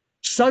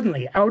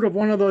 Suddenly, out of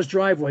one of those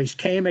driveways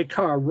came a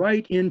car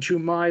right into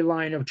my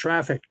line of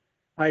traffic.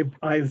 I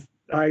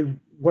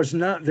was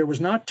not, there was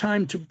not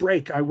time to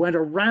brake. I went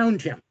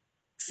around him.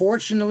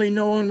 Fortunately,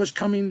 no one was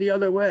coming the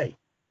other way.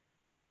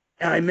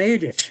 I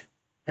made it.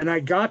 And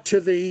I got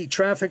to the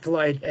traffic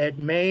light at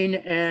Main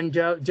and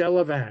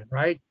Delavan,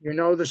 right? You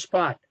know the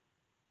spot.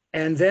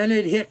 And then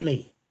it hit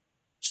me,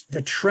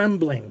 the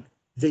trembling,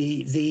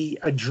 the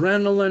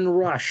adrenaline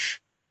rush.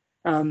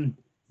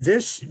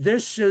 This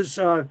is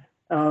the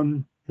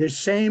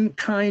same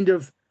kind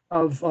of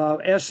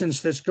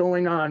essence that's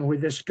going on with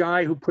this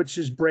guy who put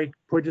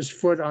his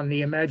foot on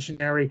the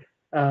imaginary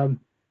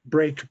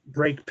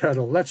brake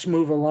pedal. Let's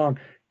move along.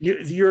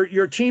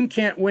 Your team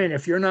can't win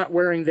if you're not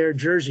wearing their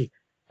jersey.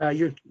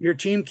 Your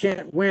team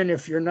can't win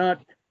if you're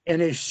not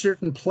in a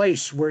certain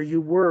place where you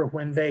were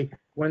when they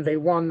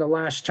won the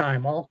last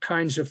time. All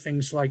kinds of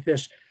things like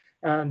this.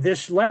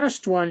 This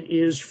last one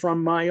is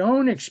from my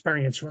own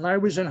experience. When I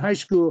was in high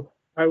school,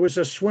 I was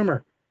a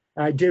swimmer.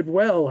 I did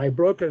well. I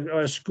broke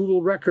a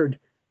school record.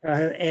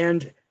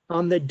 And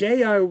on the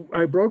day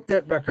I broke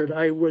that record,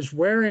 I was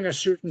wearing a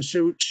certain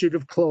suit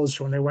of clothes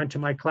when I went to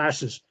my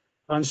classes.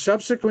 On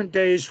subsequent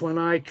days when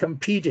I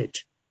competed,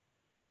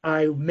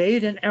 I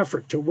made an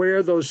effort to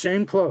wear those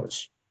same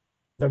clothes,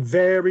 the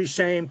very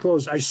same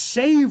clothes. I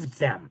saved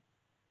them,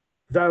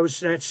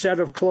 that set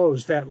of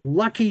clothes, that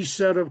lucky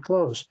set of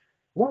clothes.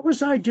 What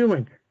was I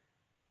doing?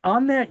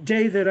 On that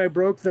day that I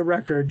broke the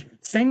record,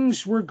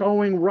 things were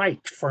going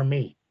right for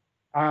me.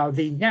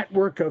 The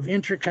network of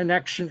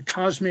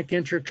cosmic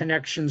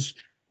interconnections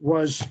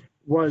was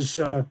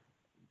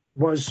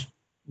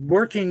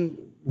working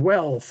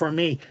well for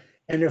me.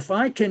 And if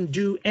I can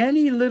do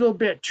any little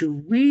bit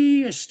to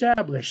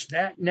reestablish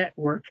that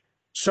network,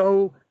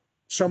 so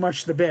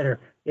much the better.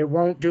 It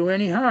won't do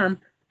any harm.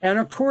 And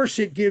of course,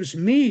 it gives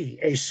me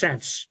a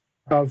sense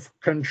of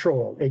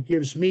control. It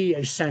gives me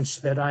a sense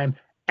that I'm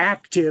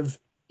active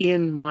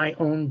in my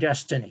own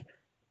destiny.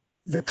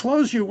 The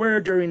clothes you wear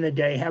during the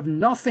day have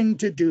nothing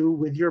to do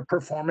with your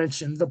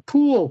performance in the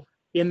pool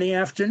in the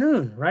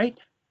afternoon, right?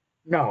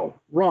 No,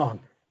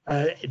 wrong.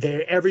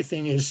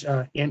 Everything is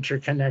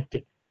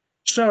interconnected.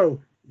 So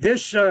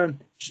this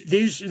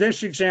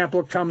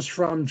example comes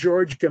from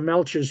George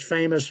Gamelch's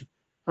famous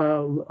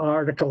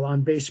article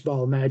on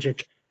baseball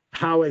magic,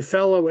 how a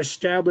fellow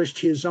established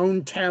his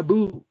own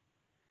taboo.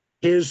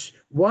 His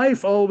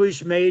wife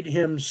always made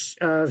him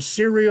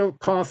cereal,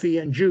 coffee,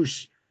 and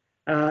juice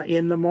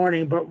in the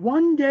morning, but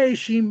one day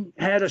she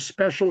had a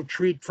special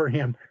treat for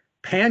him,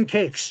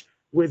 pancakes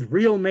with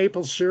real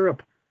maple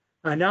syrup.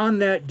 And on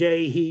that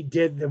day, he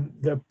did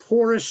the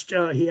poorest,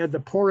 he had the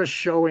poorest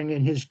showing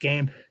in his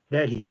game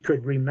that he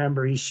could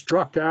remember. He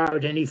struck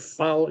out and he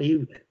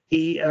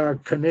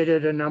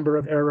committed a number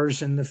of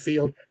errors in the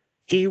field.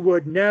 He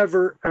would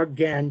never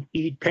again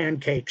eat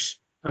pancakes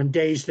on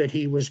days that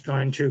he was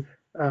going to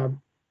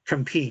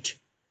compete.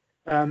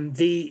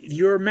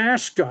 Your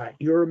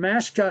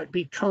mascot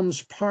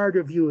becomes part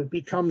of you. It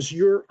becomes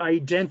your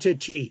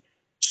identity.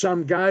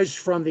 Some guys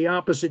from the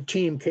opposite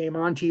team came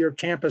onto your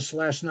campus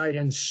last night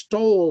and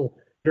stole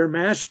your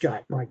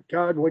mascot. My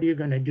God, what are you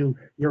going to do?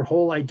 Your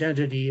whole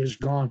identity is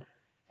gone.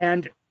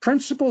 And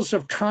principles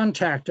of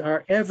contact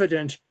are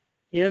evident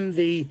in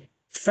the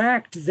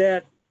fact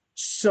that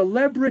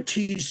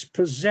celebrities'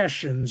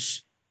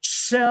 possessions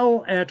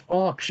sell at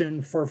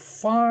auction for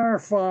far,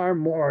 far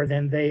more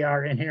than they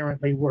are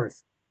inherently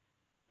worth.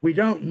 We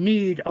don't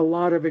need a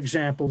lot of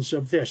examples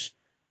of this,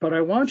 but I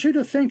want you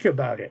to think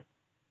about it.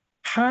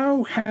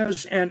 How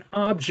has an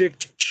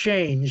object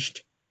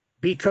changed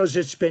because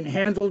it's been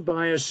handled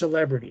by a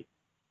celebrity?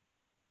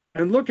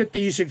 And look at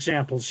these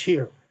examples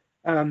here.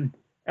 Mark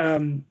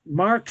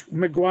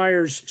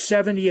McGwire's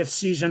 70th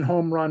season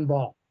home run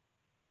ball.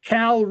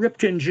 Cal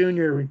Ripken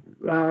Jr.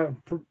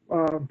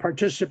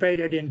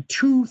 Participated in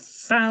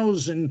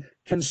 2,000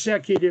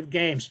 consecutive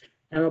games,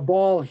 and a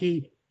ball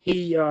he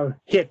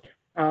hit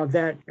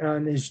that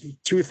in his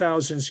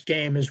 2000s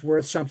game is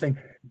worth something.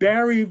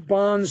 Barry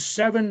Bonds'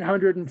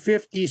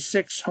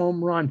 756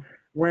 home run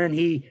when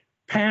he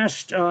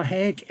passed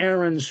Hank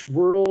Aaron's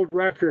world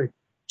record,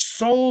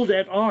 sold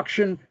at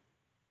auction.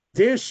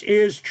 This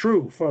is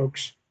true,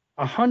 folks.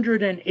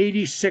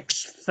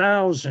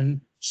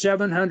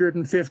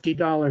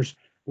 $186,750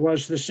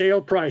 was the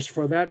sale price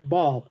for that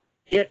ball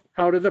hit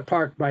out of the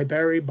park by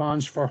Barry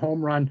Bonds for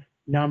home run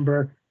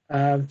number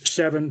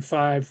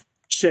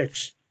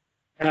 756,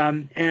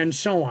 and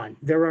so on.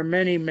 There are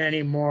many,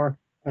 many more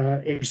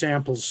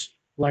examples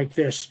like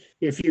this.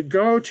 If you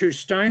go to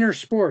Steiner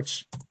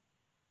Sports,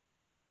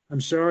 I'm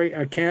sorry,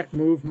 I can't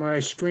move my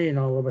screen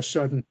all of a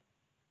sudden.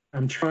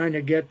 I'm trying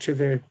to get to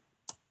the,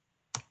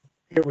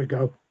 here we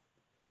go.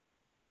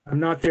 I'm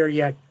not there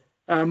yet.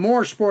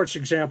 More sports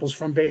examples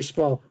from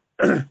baseball.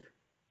 The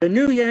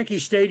new Yankee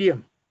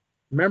Stadium.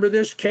 Remember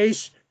this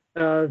case?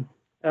 a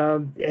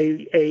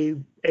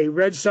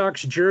Red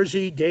Sox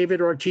jersey,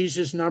 David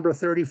Ortiz's number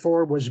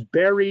 34, was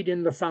buried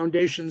in the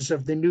foundations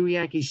of the new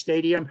Yankee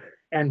Stadium,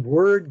 and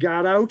word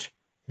got out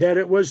that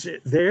it was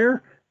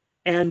there,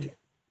 and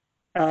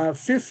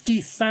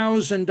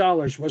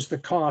 $50,000 was the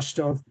cost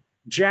of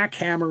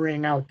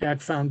jackhammering out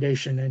that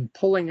foundation and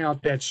pulling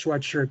out that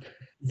sweatshirt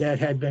that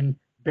had been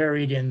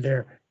buried in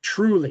there.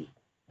 Truly,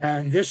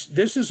 and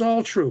this is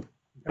all true.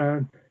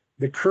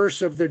 The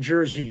curse of the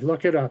jersey.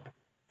 Look it up.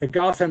 The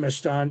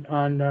Gothamist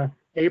on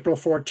April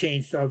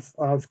 14th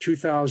of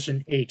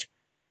 2008.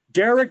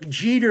 Derek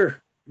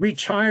Jeter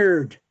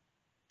retired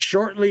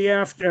shortly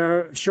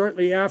after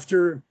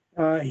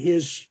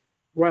his,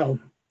 well,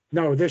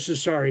 no, this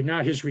is, sorry,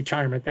 not his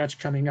retirement. That's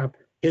coming up.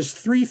 His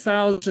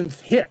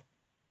 3,000th hit.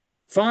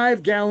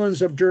 5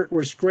 gallons of dirt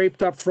were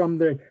scraped up from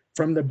the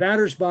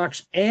batter's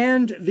box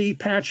and the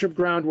patch of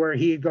ground where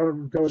he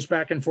goes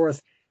back and forth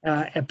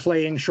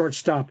playing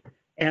shortstop.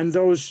 And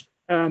those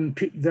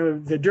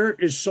the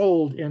dirt is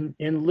sold in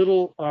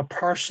little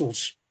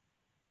parcels.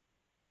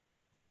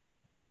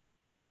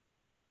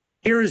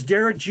 Here is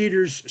Derek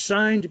Jeter's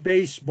signed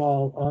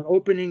baseball on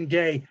opening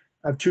day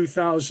of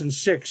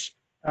 2006,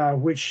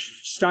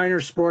 which Steiner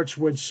Sports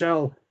would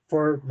sell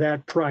for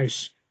that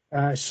price,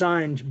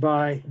 signed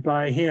by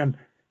him.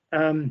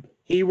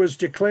 He was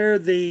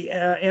declared the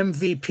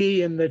MVP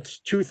in the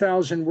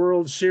 2000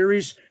 World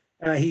Series.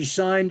 He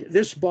signed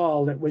this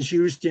ball that was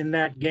used in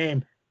that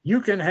game. You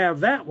can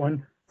have that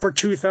one for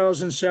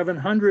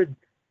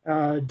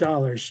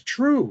 $2,700.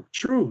 True.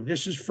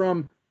 This is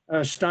from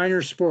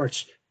Steiner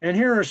Sports. And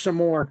here are some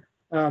more,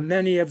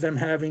 many of them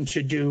having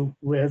to do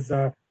with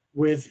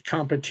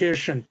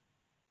competition.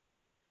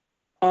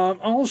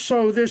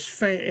 Also,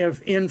 this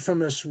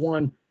infamous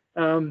one,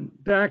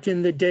 back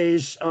in the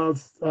days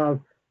of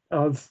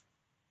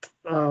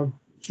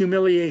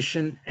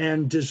humiliation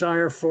and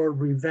desire for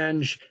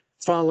revenge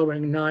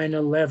following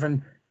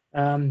 9/11.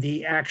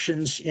 The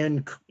actions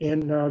in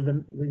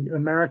the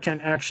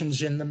American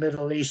actions in the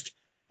Middle East,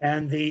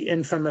 and the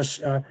infamous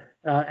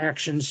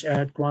actions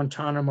at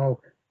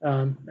Guantanamo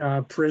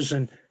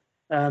prison.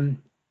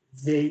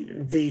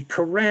 The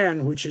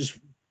Quran, which is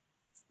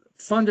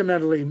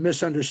fundamentally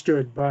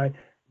misunderstood by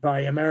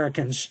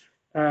Americans,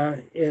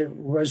 it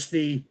was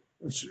the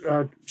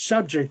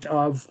subject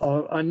of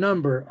a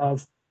number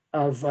of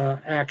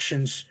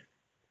actions.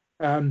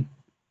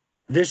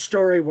 This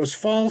story was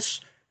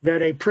false.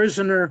 That a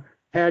prisoner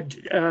had,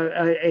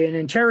 an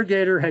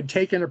interrogator had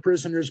taken a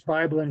prisoner's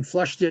Bible and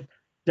flushed it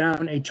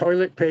down a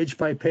toilet page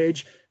by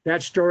page.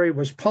 That story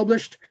was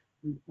published,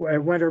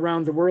 went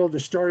around the world. The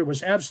story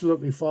was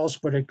absolutely false,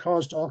 but it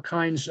caused all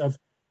kinds of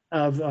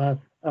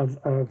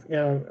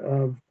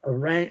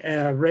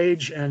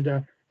rage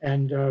and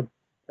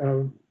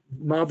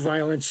mob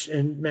violence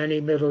in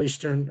many Middle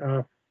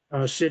Eastern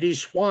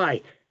cities.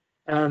 Why?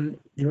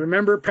 You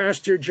remember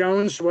Pastor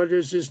Jones, what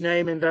is his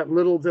name, in that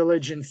little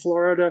village in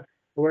Florida,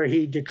 where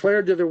he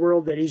declared to the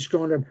world that he's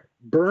going to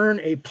burn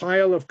a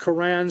pile of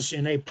Qurans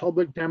in a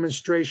public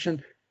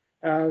demonstration.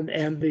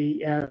 And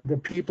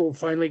the people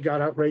finally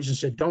got outraged and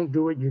said, don't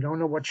do it. You don't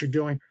know what you're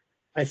doing.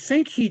 I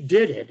think he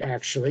did it,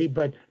 actually,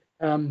 but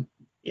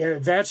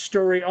that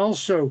story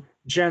also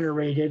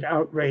generated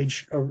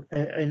outrage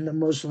in the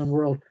Muslim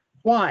world.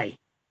 Why?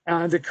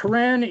 The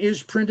Quran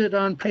is printed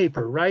on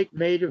paper, right?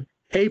 Made of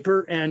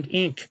paper and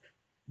ink.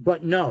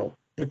 But no,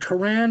 the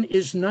Quran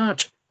is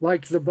not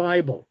like the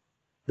Bible.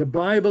 The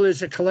Bible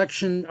is a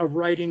collection of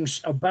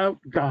writings about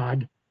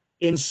God,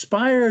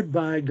 inspired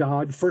by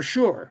God for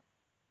sure.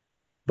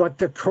 But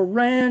the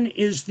Quran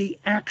is the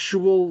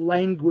actual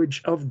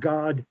language of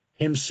God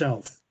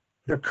himself.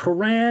 The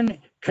Quran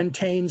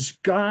contains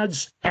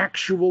God's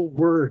actual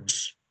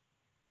words.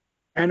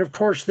 And of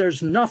course,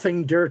 there's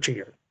nothing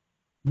dirtier,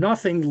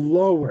 nothing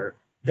lower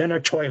than a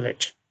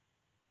toilet.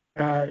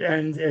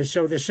 And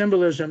so the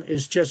symbolism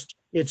is just,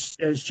 it's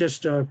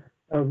just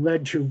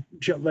led to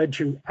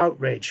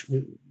outrage.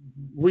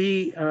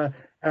 We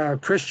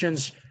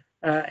Christians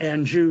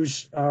and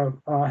Jews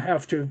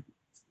have to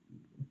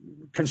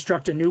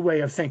construct a new way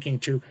of thinking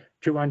to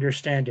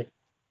understand it.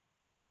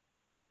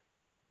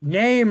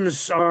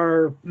 Names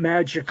are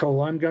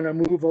magical. I'm going to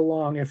move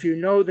along. If you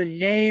know the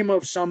name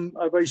of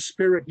a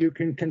spirit, you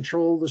can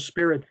control the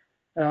spirit.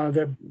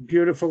 The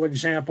beautiful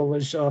example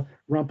is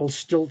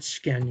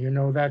Rumpelstiltskin, you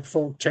know, that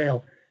folk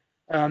tale.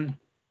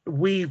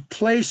 We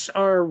place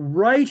our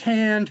right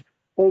hand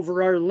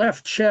over our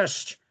left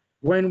chest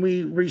when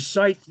we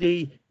recite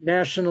the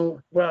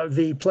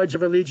the Pledge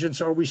of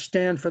Allegiance, or we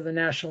stand for the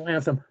national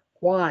anthem.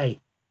 Why?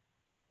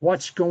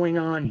 What's going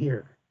on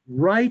here?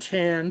 Right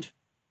hand,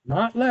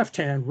 not left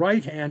hand,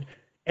 right hand.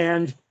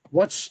 And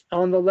what's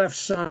on the left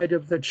side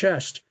of the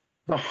chest?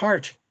 The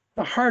heart.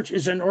 The heart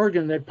is an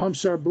organ that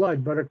pumps our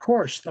blood, but of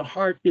course the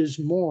heart is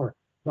more.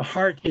 The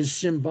heart is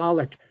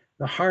symbolic.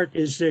 The heart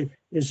is a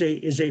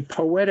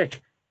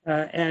poetic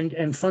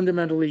and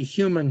fundamentally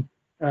human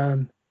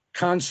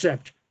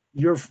concept.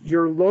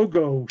 your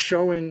logo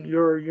showing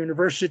your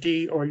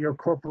university or your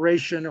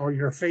corporation or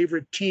your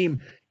favorite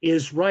team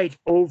is right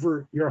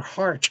over your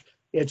heart.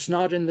 It's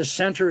not in the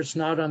center, it's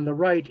not on the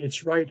right,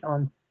 it's right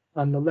on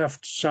the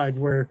left side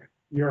where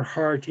your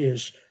heart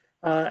is.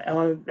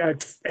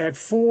 At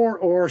 4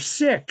 or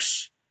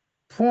 6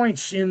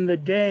 points in the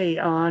day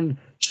on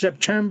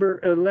September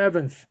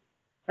 11th,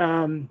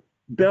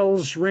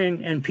 bells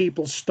ring and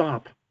people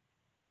stop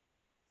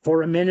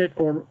for a minute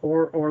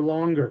or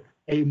longer,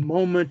 a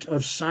moment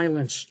of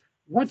silence.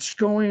 What's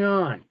going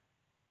on?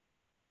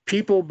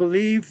 People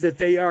believe that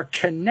they are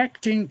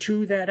connecting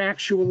to that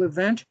actual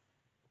event.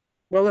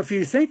 Well, if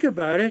you think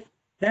about it,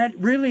 that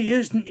really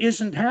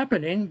isn't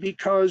happening,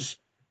 because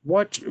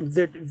what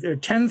the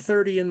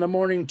 10:30 in the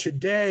morning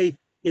today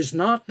is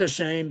not the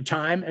same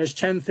time as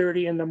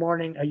 10:30 in the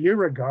morning a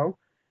year ago,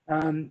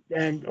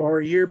 or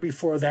a year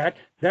before that.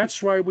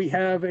 That's why we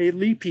have a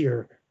leap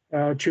year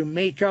to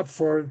make up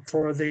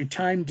for the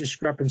time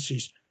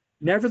discrepancies.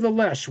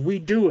 Nevertheless, we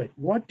do it.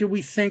 What do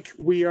we think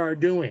we are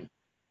doing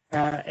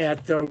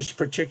at those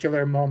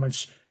particular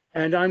moments?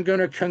 And I'm going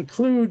to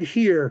conclude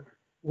here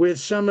with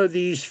some of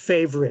these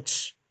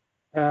favorites.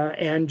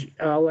 And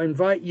I'll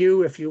invite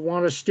you, if you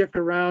want to stick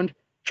around.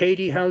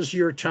 Katie, how's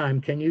your time?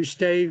 Can you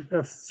stay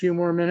a few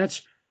more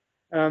minutes?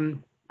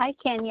 I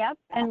can, yep.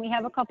 And we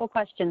have a couple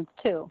questions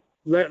too.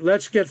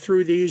 Let's get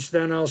through these,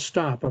 then I'll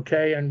stop,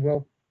 okay? And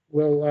we'll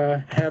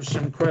have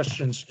some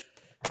questions.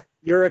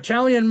 Your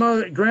Italian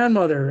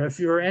grandmother, if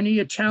you're any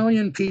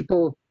Italian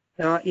people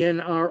in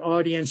our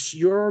audience,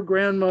 your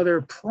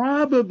grandmother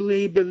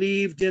probably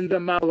believed in the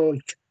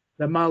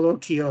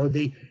malocchio,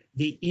 the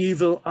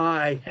evil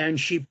eye, and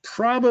she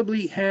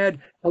probably had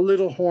a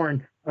little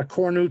horn, a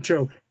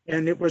cornuto,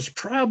 and it was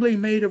probably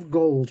made of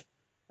gold.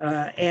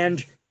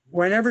 And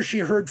whenever she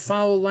heard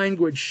foul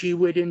language, she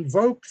would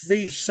invoke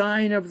the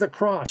sign of the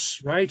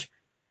cross, right?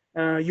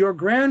 Your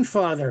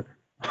grandfather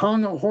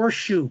hung a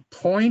horseshoe,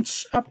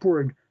 points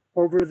upward,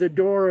 over the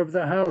door of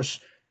the house.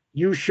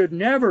 You should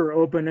never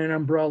open an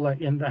umbrella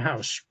in the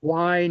house.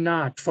 Why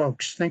not,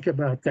 folks? Think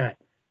about that.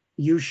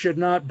 You should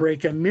not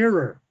break a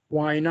mirror.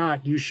 Why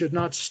not? You should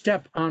not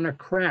step on a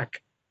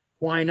crack.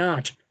 Why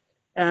not?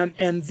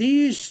 And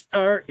these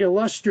are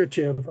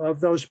illustrative of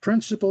those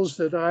principles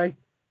that I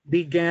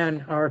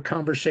began our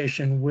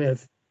conversation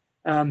with.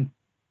 I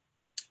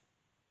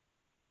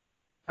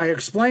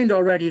explained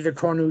already the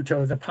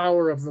cornuto, the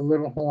power of the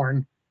little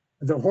horn.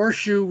 The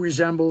horseshoe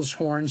resembles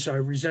horns. I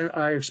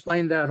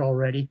explained that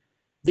already.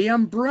 The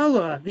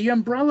umbrella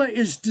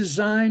is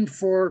designed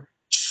for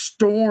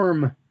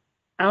storm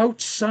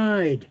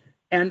outside.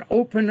 An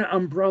open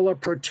umbrella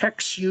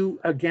protects you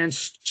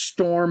against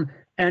storm,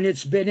 and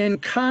it's been in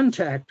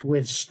contact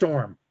with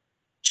storm.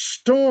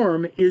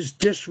 Storm is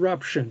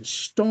disruption.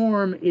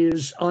 Storm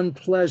is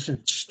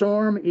unpleasant.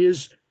 Storm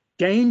is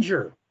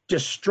danger,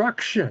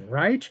 destruction,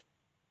 right?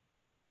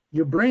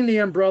 You bring the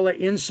umbrella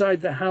inside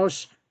the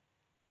house,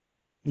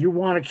 you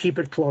want to keep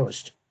it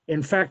closed.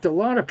 In fact, a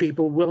lot of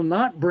people will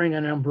not bring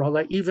an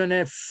umbrella, even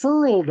a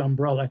furled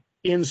umbrella,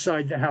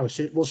 inside the house.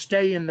 It will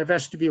stay in the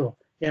vestibule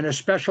in a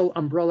special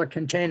umbrella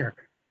container.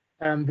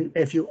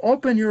 If you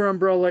open your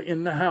umbrella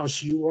in the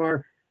house, you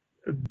are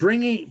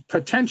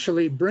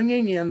potentially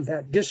bringing in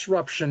that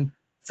disruption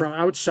from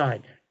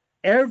outside.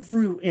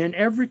 In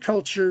every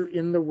culture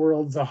in the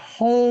world, the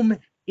home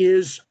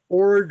is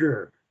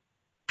order,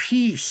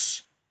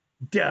 peace,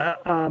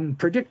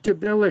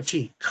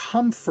 predictability,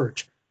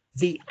 comfort.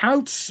 The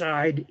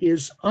outside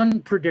is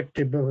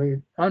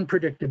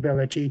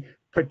unpredictability,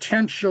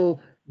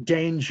 potential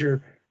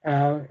danger,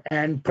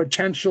 and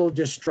potential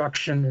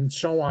destruction, and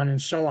so on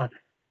and so on.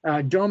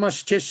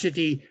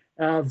 Domesticity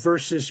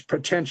versus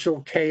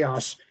potential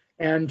chaos.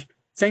 And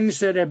things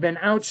that have been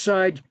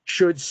outside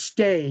should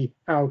stay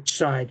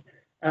outside.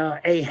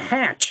 A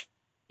hat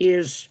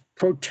is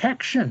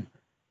protection.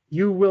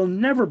 You will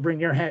never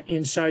bring your hat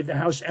inside the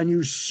house, and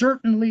you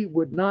certainly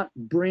would not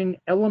bring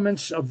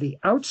elements of the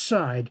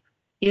outside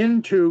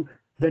into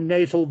the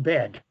natal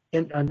bed,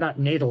 not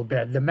natal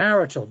bed, the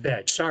marital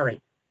bed,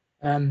 sorry,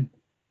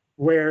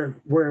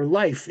 where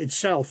life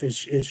itself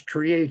is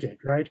created,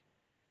 right?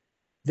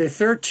 The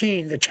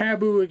 13, the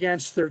taboo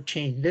against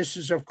 13. This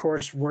is, of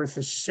course, worth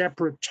a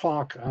separate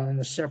talk on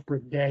a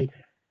separate day.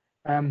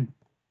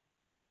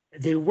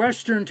 The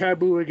Western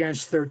taboo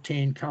against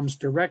 13 comes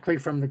directly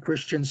from the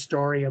Christian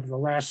story of the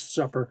Last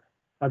Supper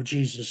of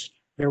Jesus.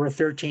 There were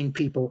 13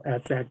 people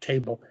at that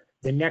table.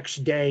 The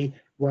next day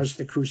was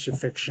the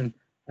crucifixion,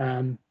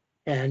 and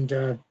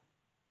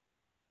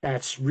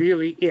that's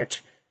really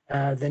it.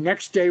 The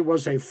next day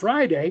was a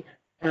Friday,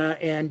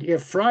 and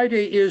if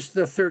Friday is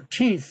the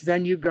 13th,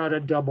 then you got a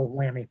double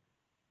whammy.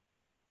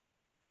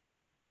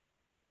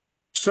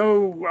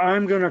 So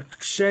I'm going to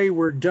say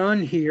we're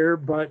done here,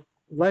 but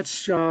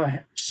let's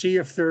see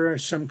if there are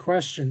some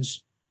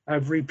questions.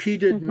 I've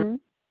repeated my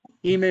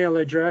email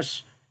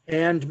address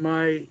and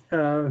my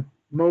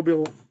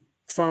mobile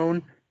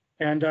phone,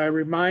 and I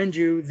remind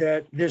you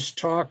that this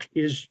talk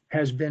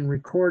has been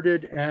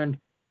recorded and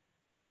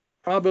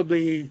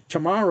probably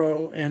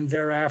tomorrow and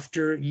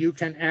thereafter, you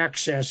can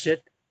access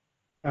it.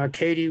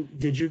 Katie,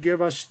 did you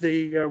give us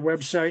the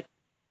website,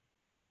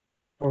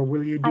 or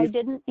will you I do?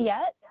 didn't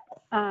yet,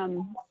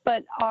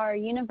 but our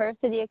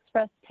University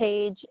Express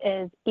page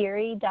is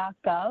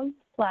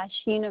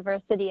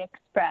erie.gov/University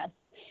Express.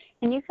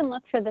 And you can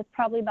look for this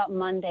probably about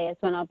Monday is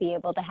when I'll be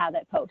able to have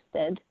it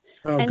posted.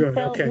 Oh, And good.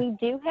 Phil, Okay. we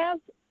do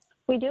have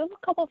a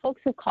couple folks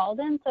who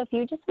called in. So if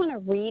you just want to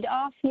read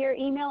off your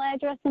email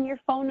address and your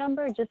phone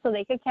number just so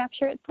they could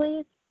capture it,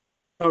 please.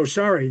 Oh,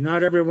 sorry.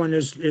 Not everyone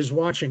is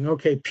watching.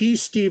 Okay. P.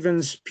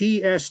 Stevens,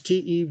 P-S-T-E-V-E-N-S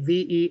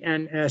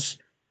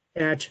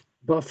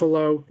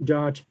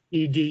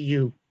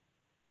 @buffalo.edu.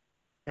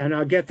 And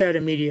I'll get that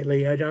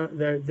immediately.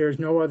 There's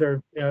no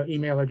other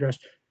email address.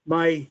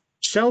 My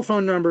cell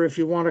phone number, if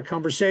you want a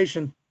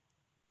conversation,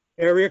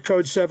 area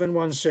code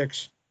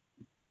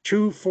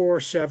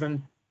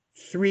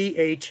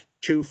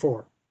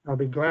 716-247-3824. I'll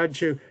be glad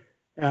to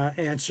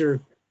answer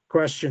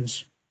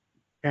questions.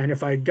 And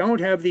if I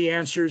don't have the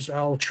answers,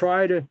 I'll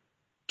try to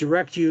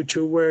direct you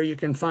to where you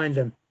can find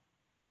them.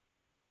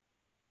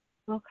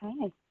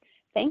 Okay.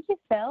 Thank you,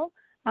 Phil.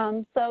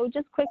 So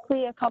just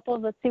quickly, a couple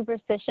of the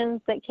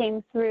superstitions that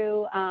came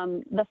through,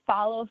 the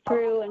follow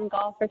through in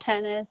golf or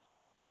tennis,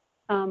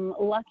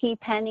 lucky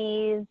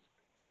pennies,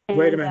 and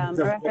Wait a minute.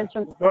 a reference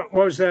from What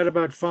was that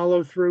about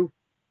follow through?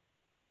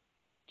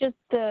 just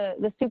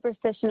the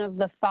superstition of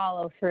the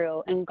follow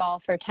through in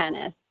golf or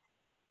tennis.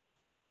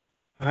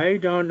 I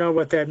don't know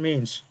what that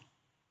means.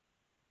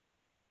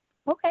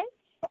 Okay.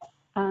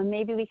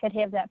 Maybe we could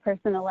have that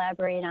person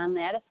elaborate on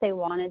that if they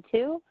wanted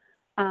to.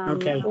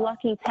 Okay.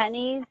 Lucky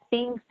pennies,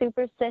 being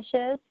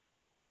superstitious.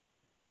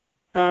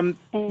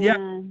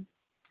 Yeah,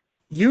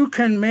 you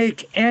can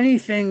make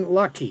anything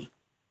lucky,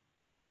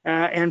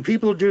 and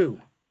people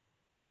do.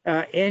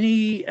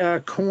 Any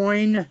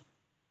coin,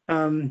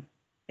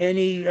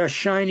 any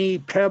shiny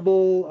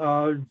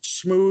pebble,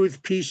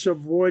 smooth piece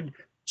of wood,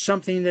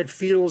 something that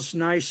feels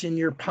nice in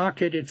your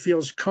pocket, it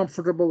feels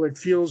comfortable, it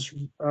feels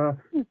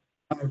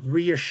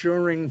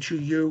reassuring to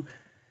you.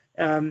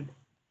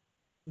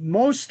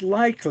 Most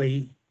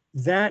likely,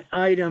 that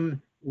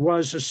item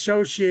was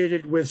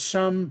associated with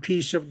some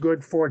piece of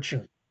good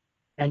fortune,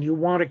 and you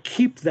want to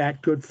keep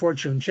that good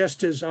fortune,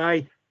 just as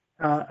I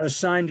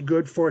assigned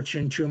good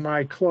fortune to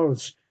my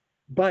clothes.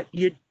 But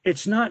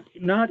it's not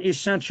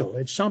essential.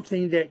 It's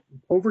something that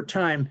over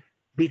time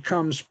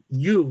becomes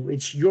you.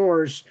 It's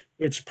yours.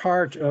 It's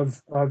part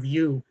of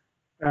you,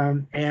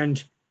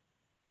 and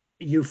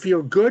you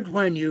feel good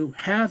when you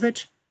have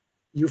it.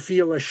 You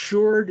feel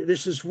assured.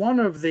 This is one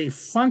of the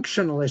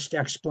functionalist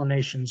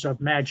explanations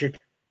of magic.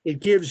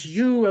 It gives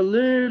you a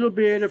little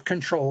bit of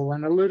control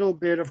and a little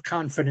bit of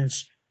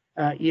confidence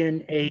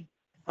in a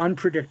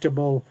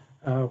unpredictable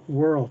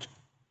world.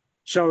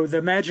 So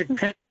the magic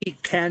penny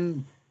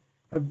can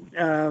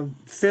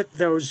fit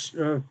those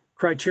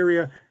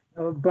criteria,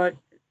 but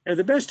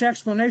the best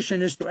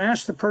explanation is to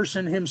ask the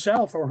person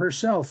himself or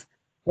herself,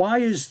 why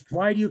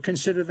do you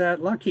consider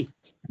that lucky?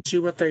 See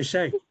what they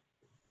say.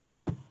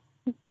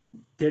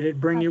 Did it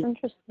bring That's you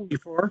interesting.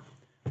 before?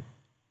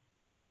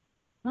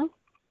 Huh?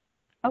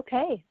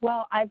 Okay.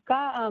 Well, I've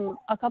got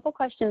a couple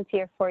questions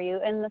here for you.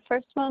 And the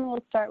first one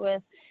we'll start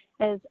with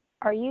is,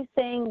 are you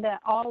saying that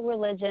all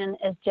religion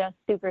is just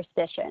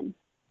superstition?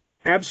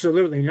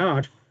 Absolutely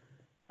not.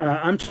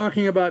 I'm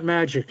talking about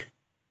magic,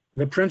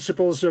 the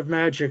principles of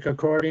magic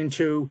according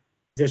to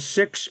the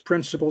 6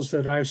 principles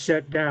that I've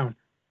set down.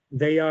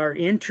 They are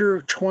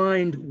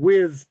intertwined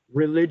with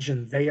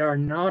religion. They are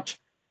not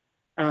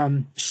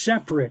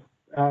separate.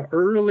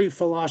 Early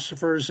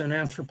philosophers and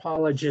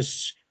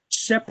anthropologists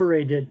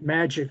separated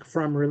magic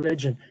from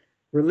religion.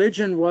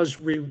 Religion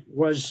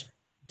was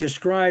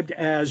described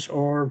as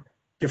or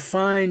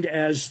defined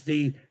as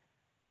the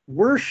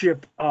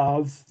worship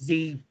of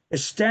the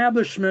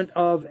establishment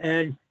of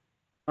an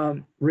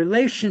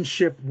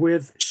relationship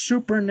with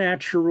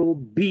supernatural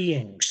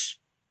beings,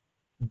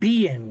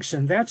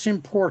 and that's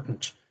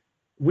important.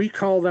 We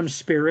call them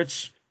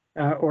spirits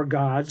or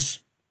gods.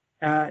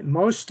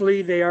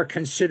 Mostly they are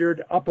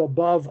considered up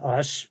above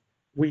us.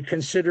 We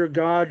consider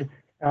God,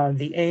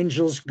 the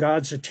angels,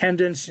 God's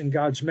attendants and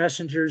God's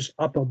messengers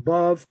up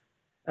above.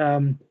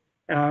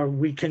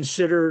 We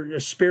consider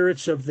the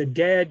spirits of the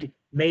dead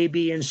may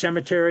be in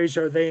cemeteries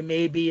or they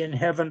may be in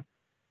heaven.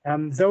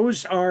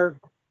 Those are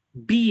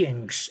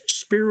beings,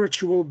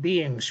 spiritual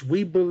beings.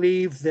 We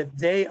believe that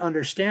they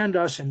understand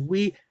us and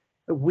we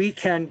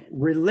can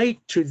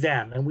relate to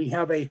them and we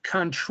have a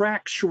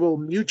contractual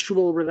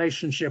mutual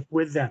relationship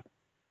with them.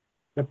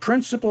 The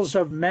principles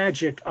of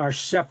magic are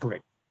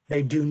separate.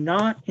 They do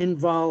not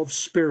involve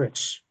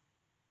spirits.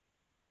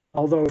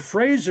 Although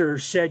Fraser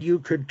said you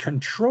could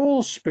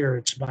control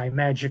spirits by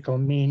magical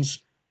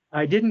means,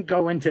 I didn't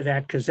go into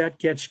that because that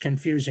gets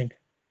confusing.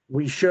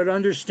 We should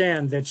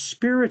understand that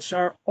spirits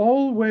are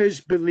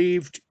always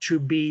believed to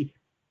be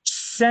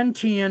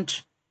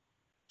sentient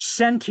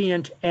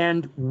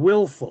and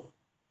willful.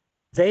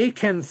 They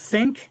can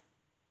think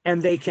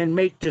and they can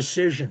make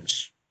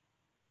decisions.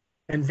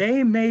 and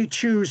they may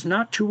choose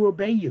not to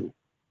obey you.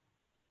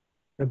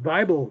 The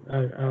Bible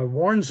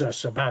warns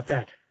us about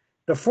that.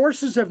 The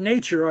forces of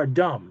nature are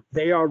dumb.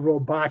 They are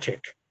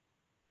robotic.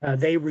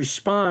 They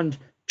respond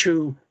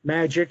to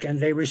magic, and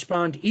they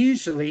respond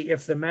easily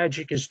if the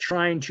magic is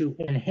trying to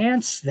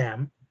enhance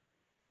them.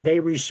 They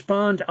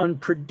respond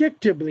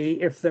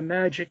unpredictably if the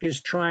magic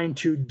is trying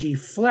to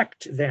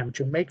deflect them,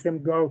 to make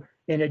them go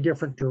in a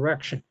different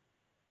direction.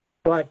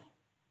 But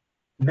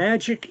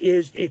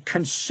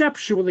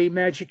conceptually,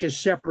 magic is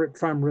separate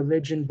from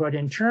religion, but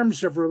in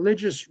terms of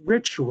religious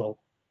ritual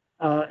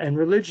and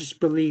religious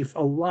belief,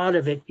 a lot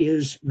of it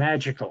is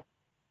magical.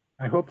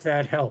 I hope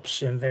that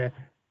helps in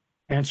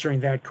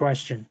answering that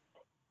question.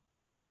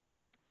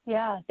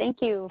 Yeah,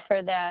 thank you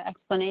for that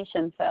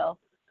explanation, Phil.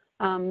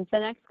 The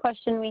next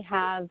question we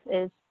have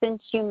is,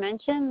 since you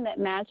mentioned that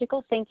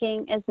magical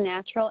thinking is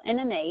natural and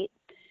innate,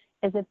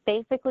 is it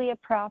basically a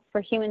prop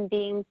for human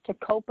beings to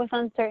cope with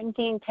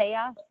uncertainty and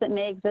chaos that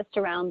may exist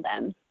around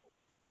them?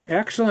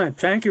 Excellent.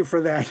 Thank you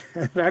for that.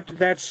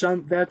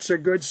 That's a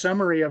good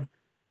summary of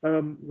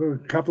a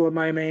couple of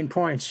my main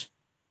points.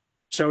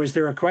 So is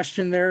there a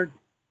question there?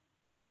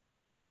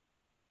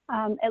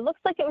 It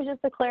looks like it was just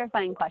a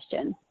clarifying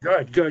question.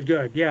 Good, good,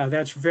 good. Yeah,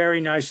 that's very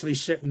nicely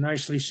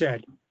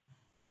said.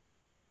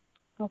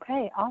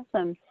 Okay,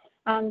 awesome.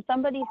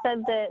 Somebody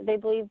said that they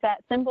believe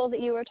that symbol that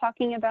you were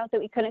talking about that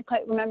we couldn't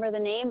quite remember the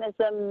name is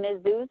a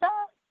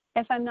mezuzah,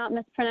 if I'm not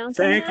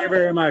mispronouncing Thank you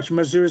very much,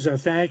 mezuzah.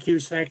 Thank you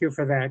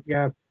for that.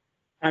 Yeah,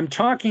 I'm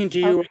talking to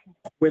you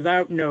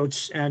without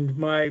notes, and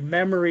my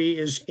memory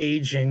is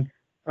aging.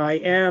 I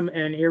am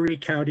an Erie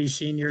County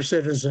senior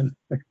citizen.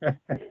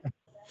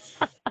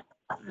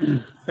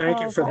 Thank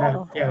you for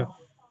that. Yeah,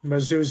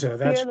 mezuzah.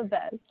 You're the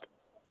best.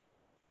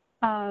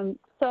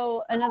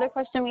 So another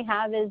question we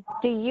have is,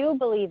 do you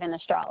believe in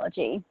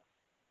astrology?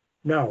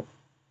 No.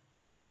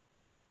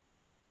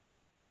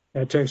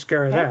 That takes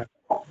care of that.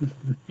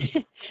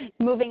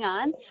 Moving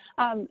on.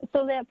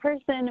 So that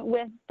person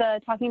with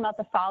talking about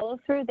the follow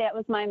through, that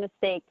was my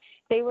mistake.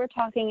 They were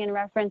talking in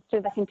reference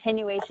to the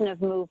continuation of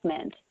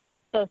movement.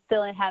 So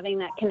still having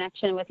that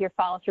connection with your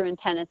follow through in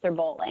tennis or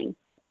bowling.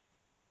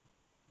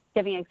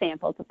 Giving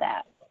examples of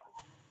that.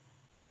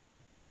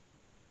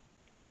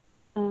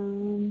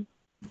 I'm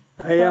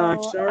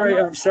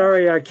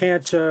sorry. I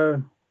can't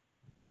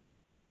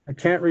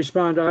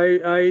respond.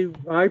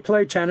 I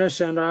play tennis,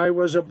 and I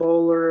was a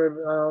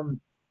bowler,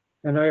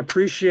 and I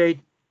appreciate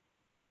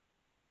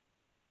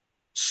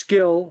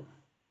skill,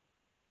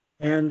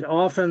 and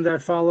often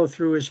that follow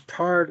through is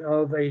part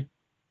of a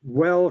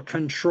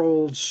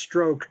well-controlled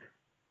stroke,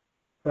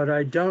 but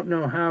I don't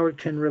know how it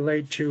can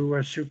relate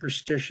to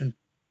superstition.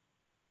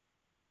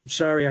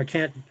 Sorry, I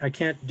can't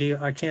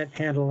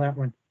handle that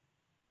one.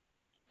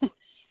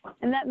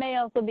 And that may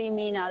also be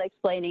me not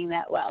explaining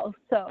that well.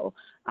 So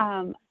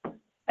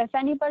if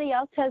anybody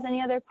else has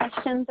any other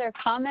questions or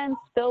comments,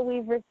 Phil,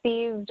 we've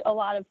received a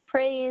lot of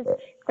praise,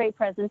 great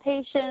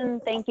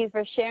presentation. Thank you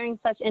for sharing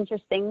such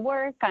interesting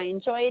work. I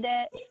enjoyed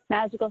it.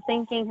 Magical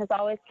thinking has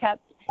always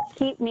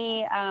keep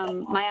me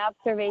my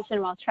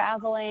observation while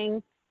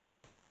traveling.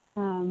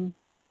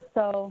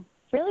 So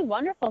really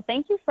wonderful.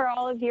 Thank you for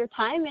all of your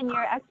time and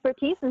your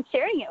expertise and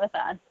sharing it with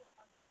us.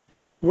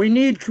 We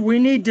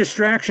need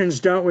distractions,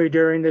 don't we,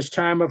 during this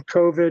time of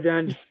COVID?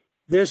 And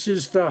this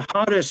is the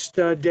hottest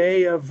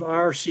day of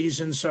our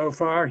season so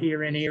far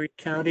here in Erie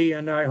County,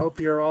 and I hope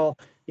you're all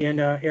in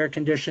an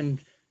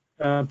air-conditioned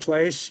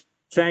place.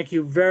 Thank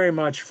you very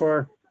much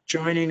for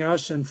joining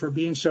us and for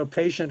being so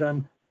patient.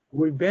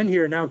 We've been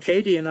here now.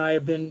 Katie and I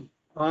have been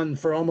on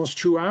for almost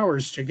 2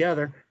 hours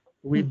together.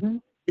 We've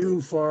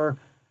been for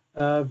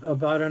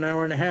about an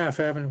hour and a half,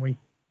 haven't we?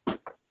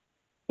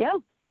 Yeah.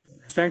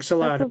 Thanks a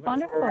lot. This was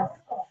wonderful.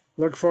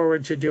 Look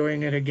forward to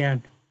doing it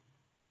again.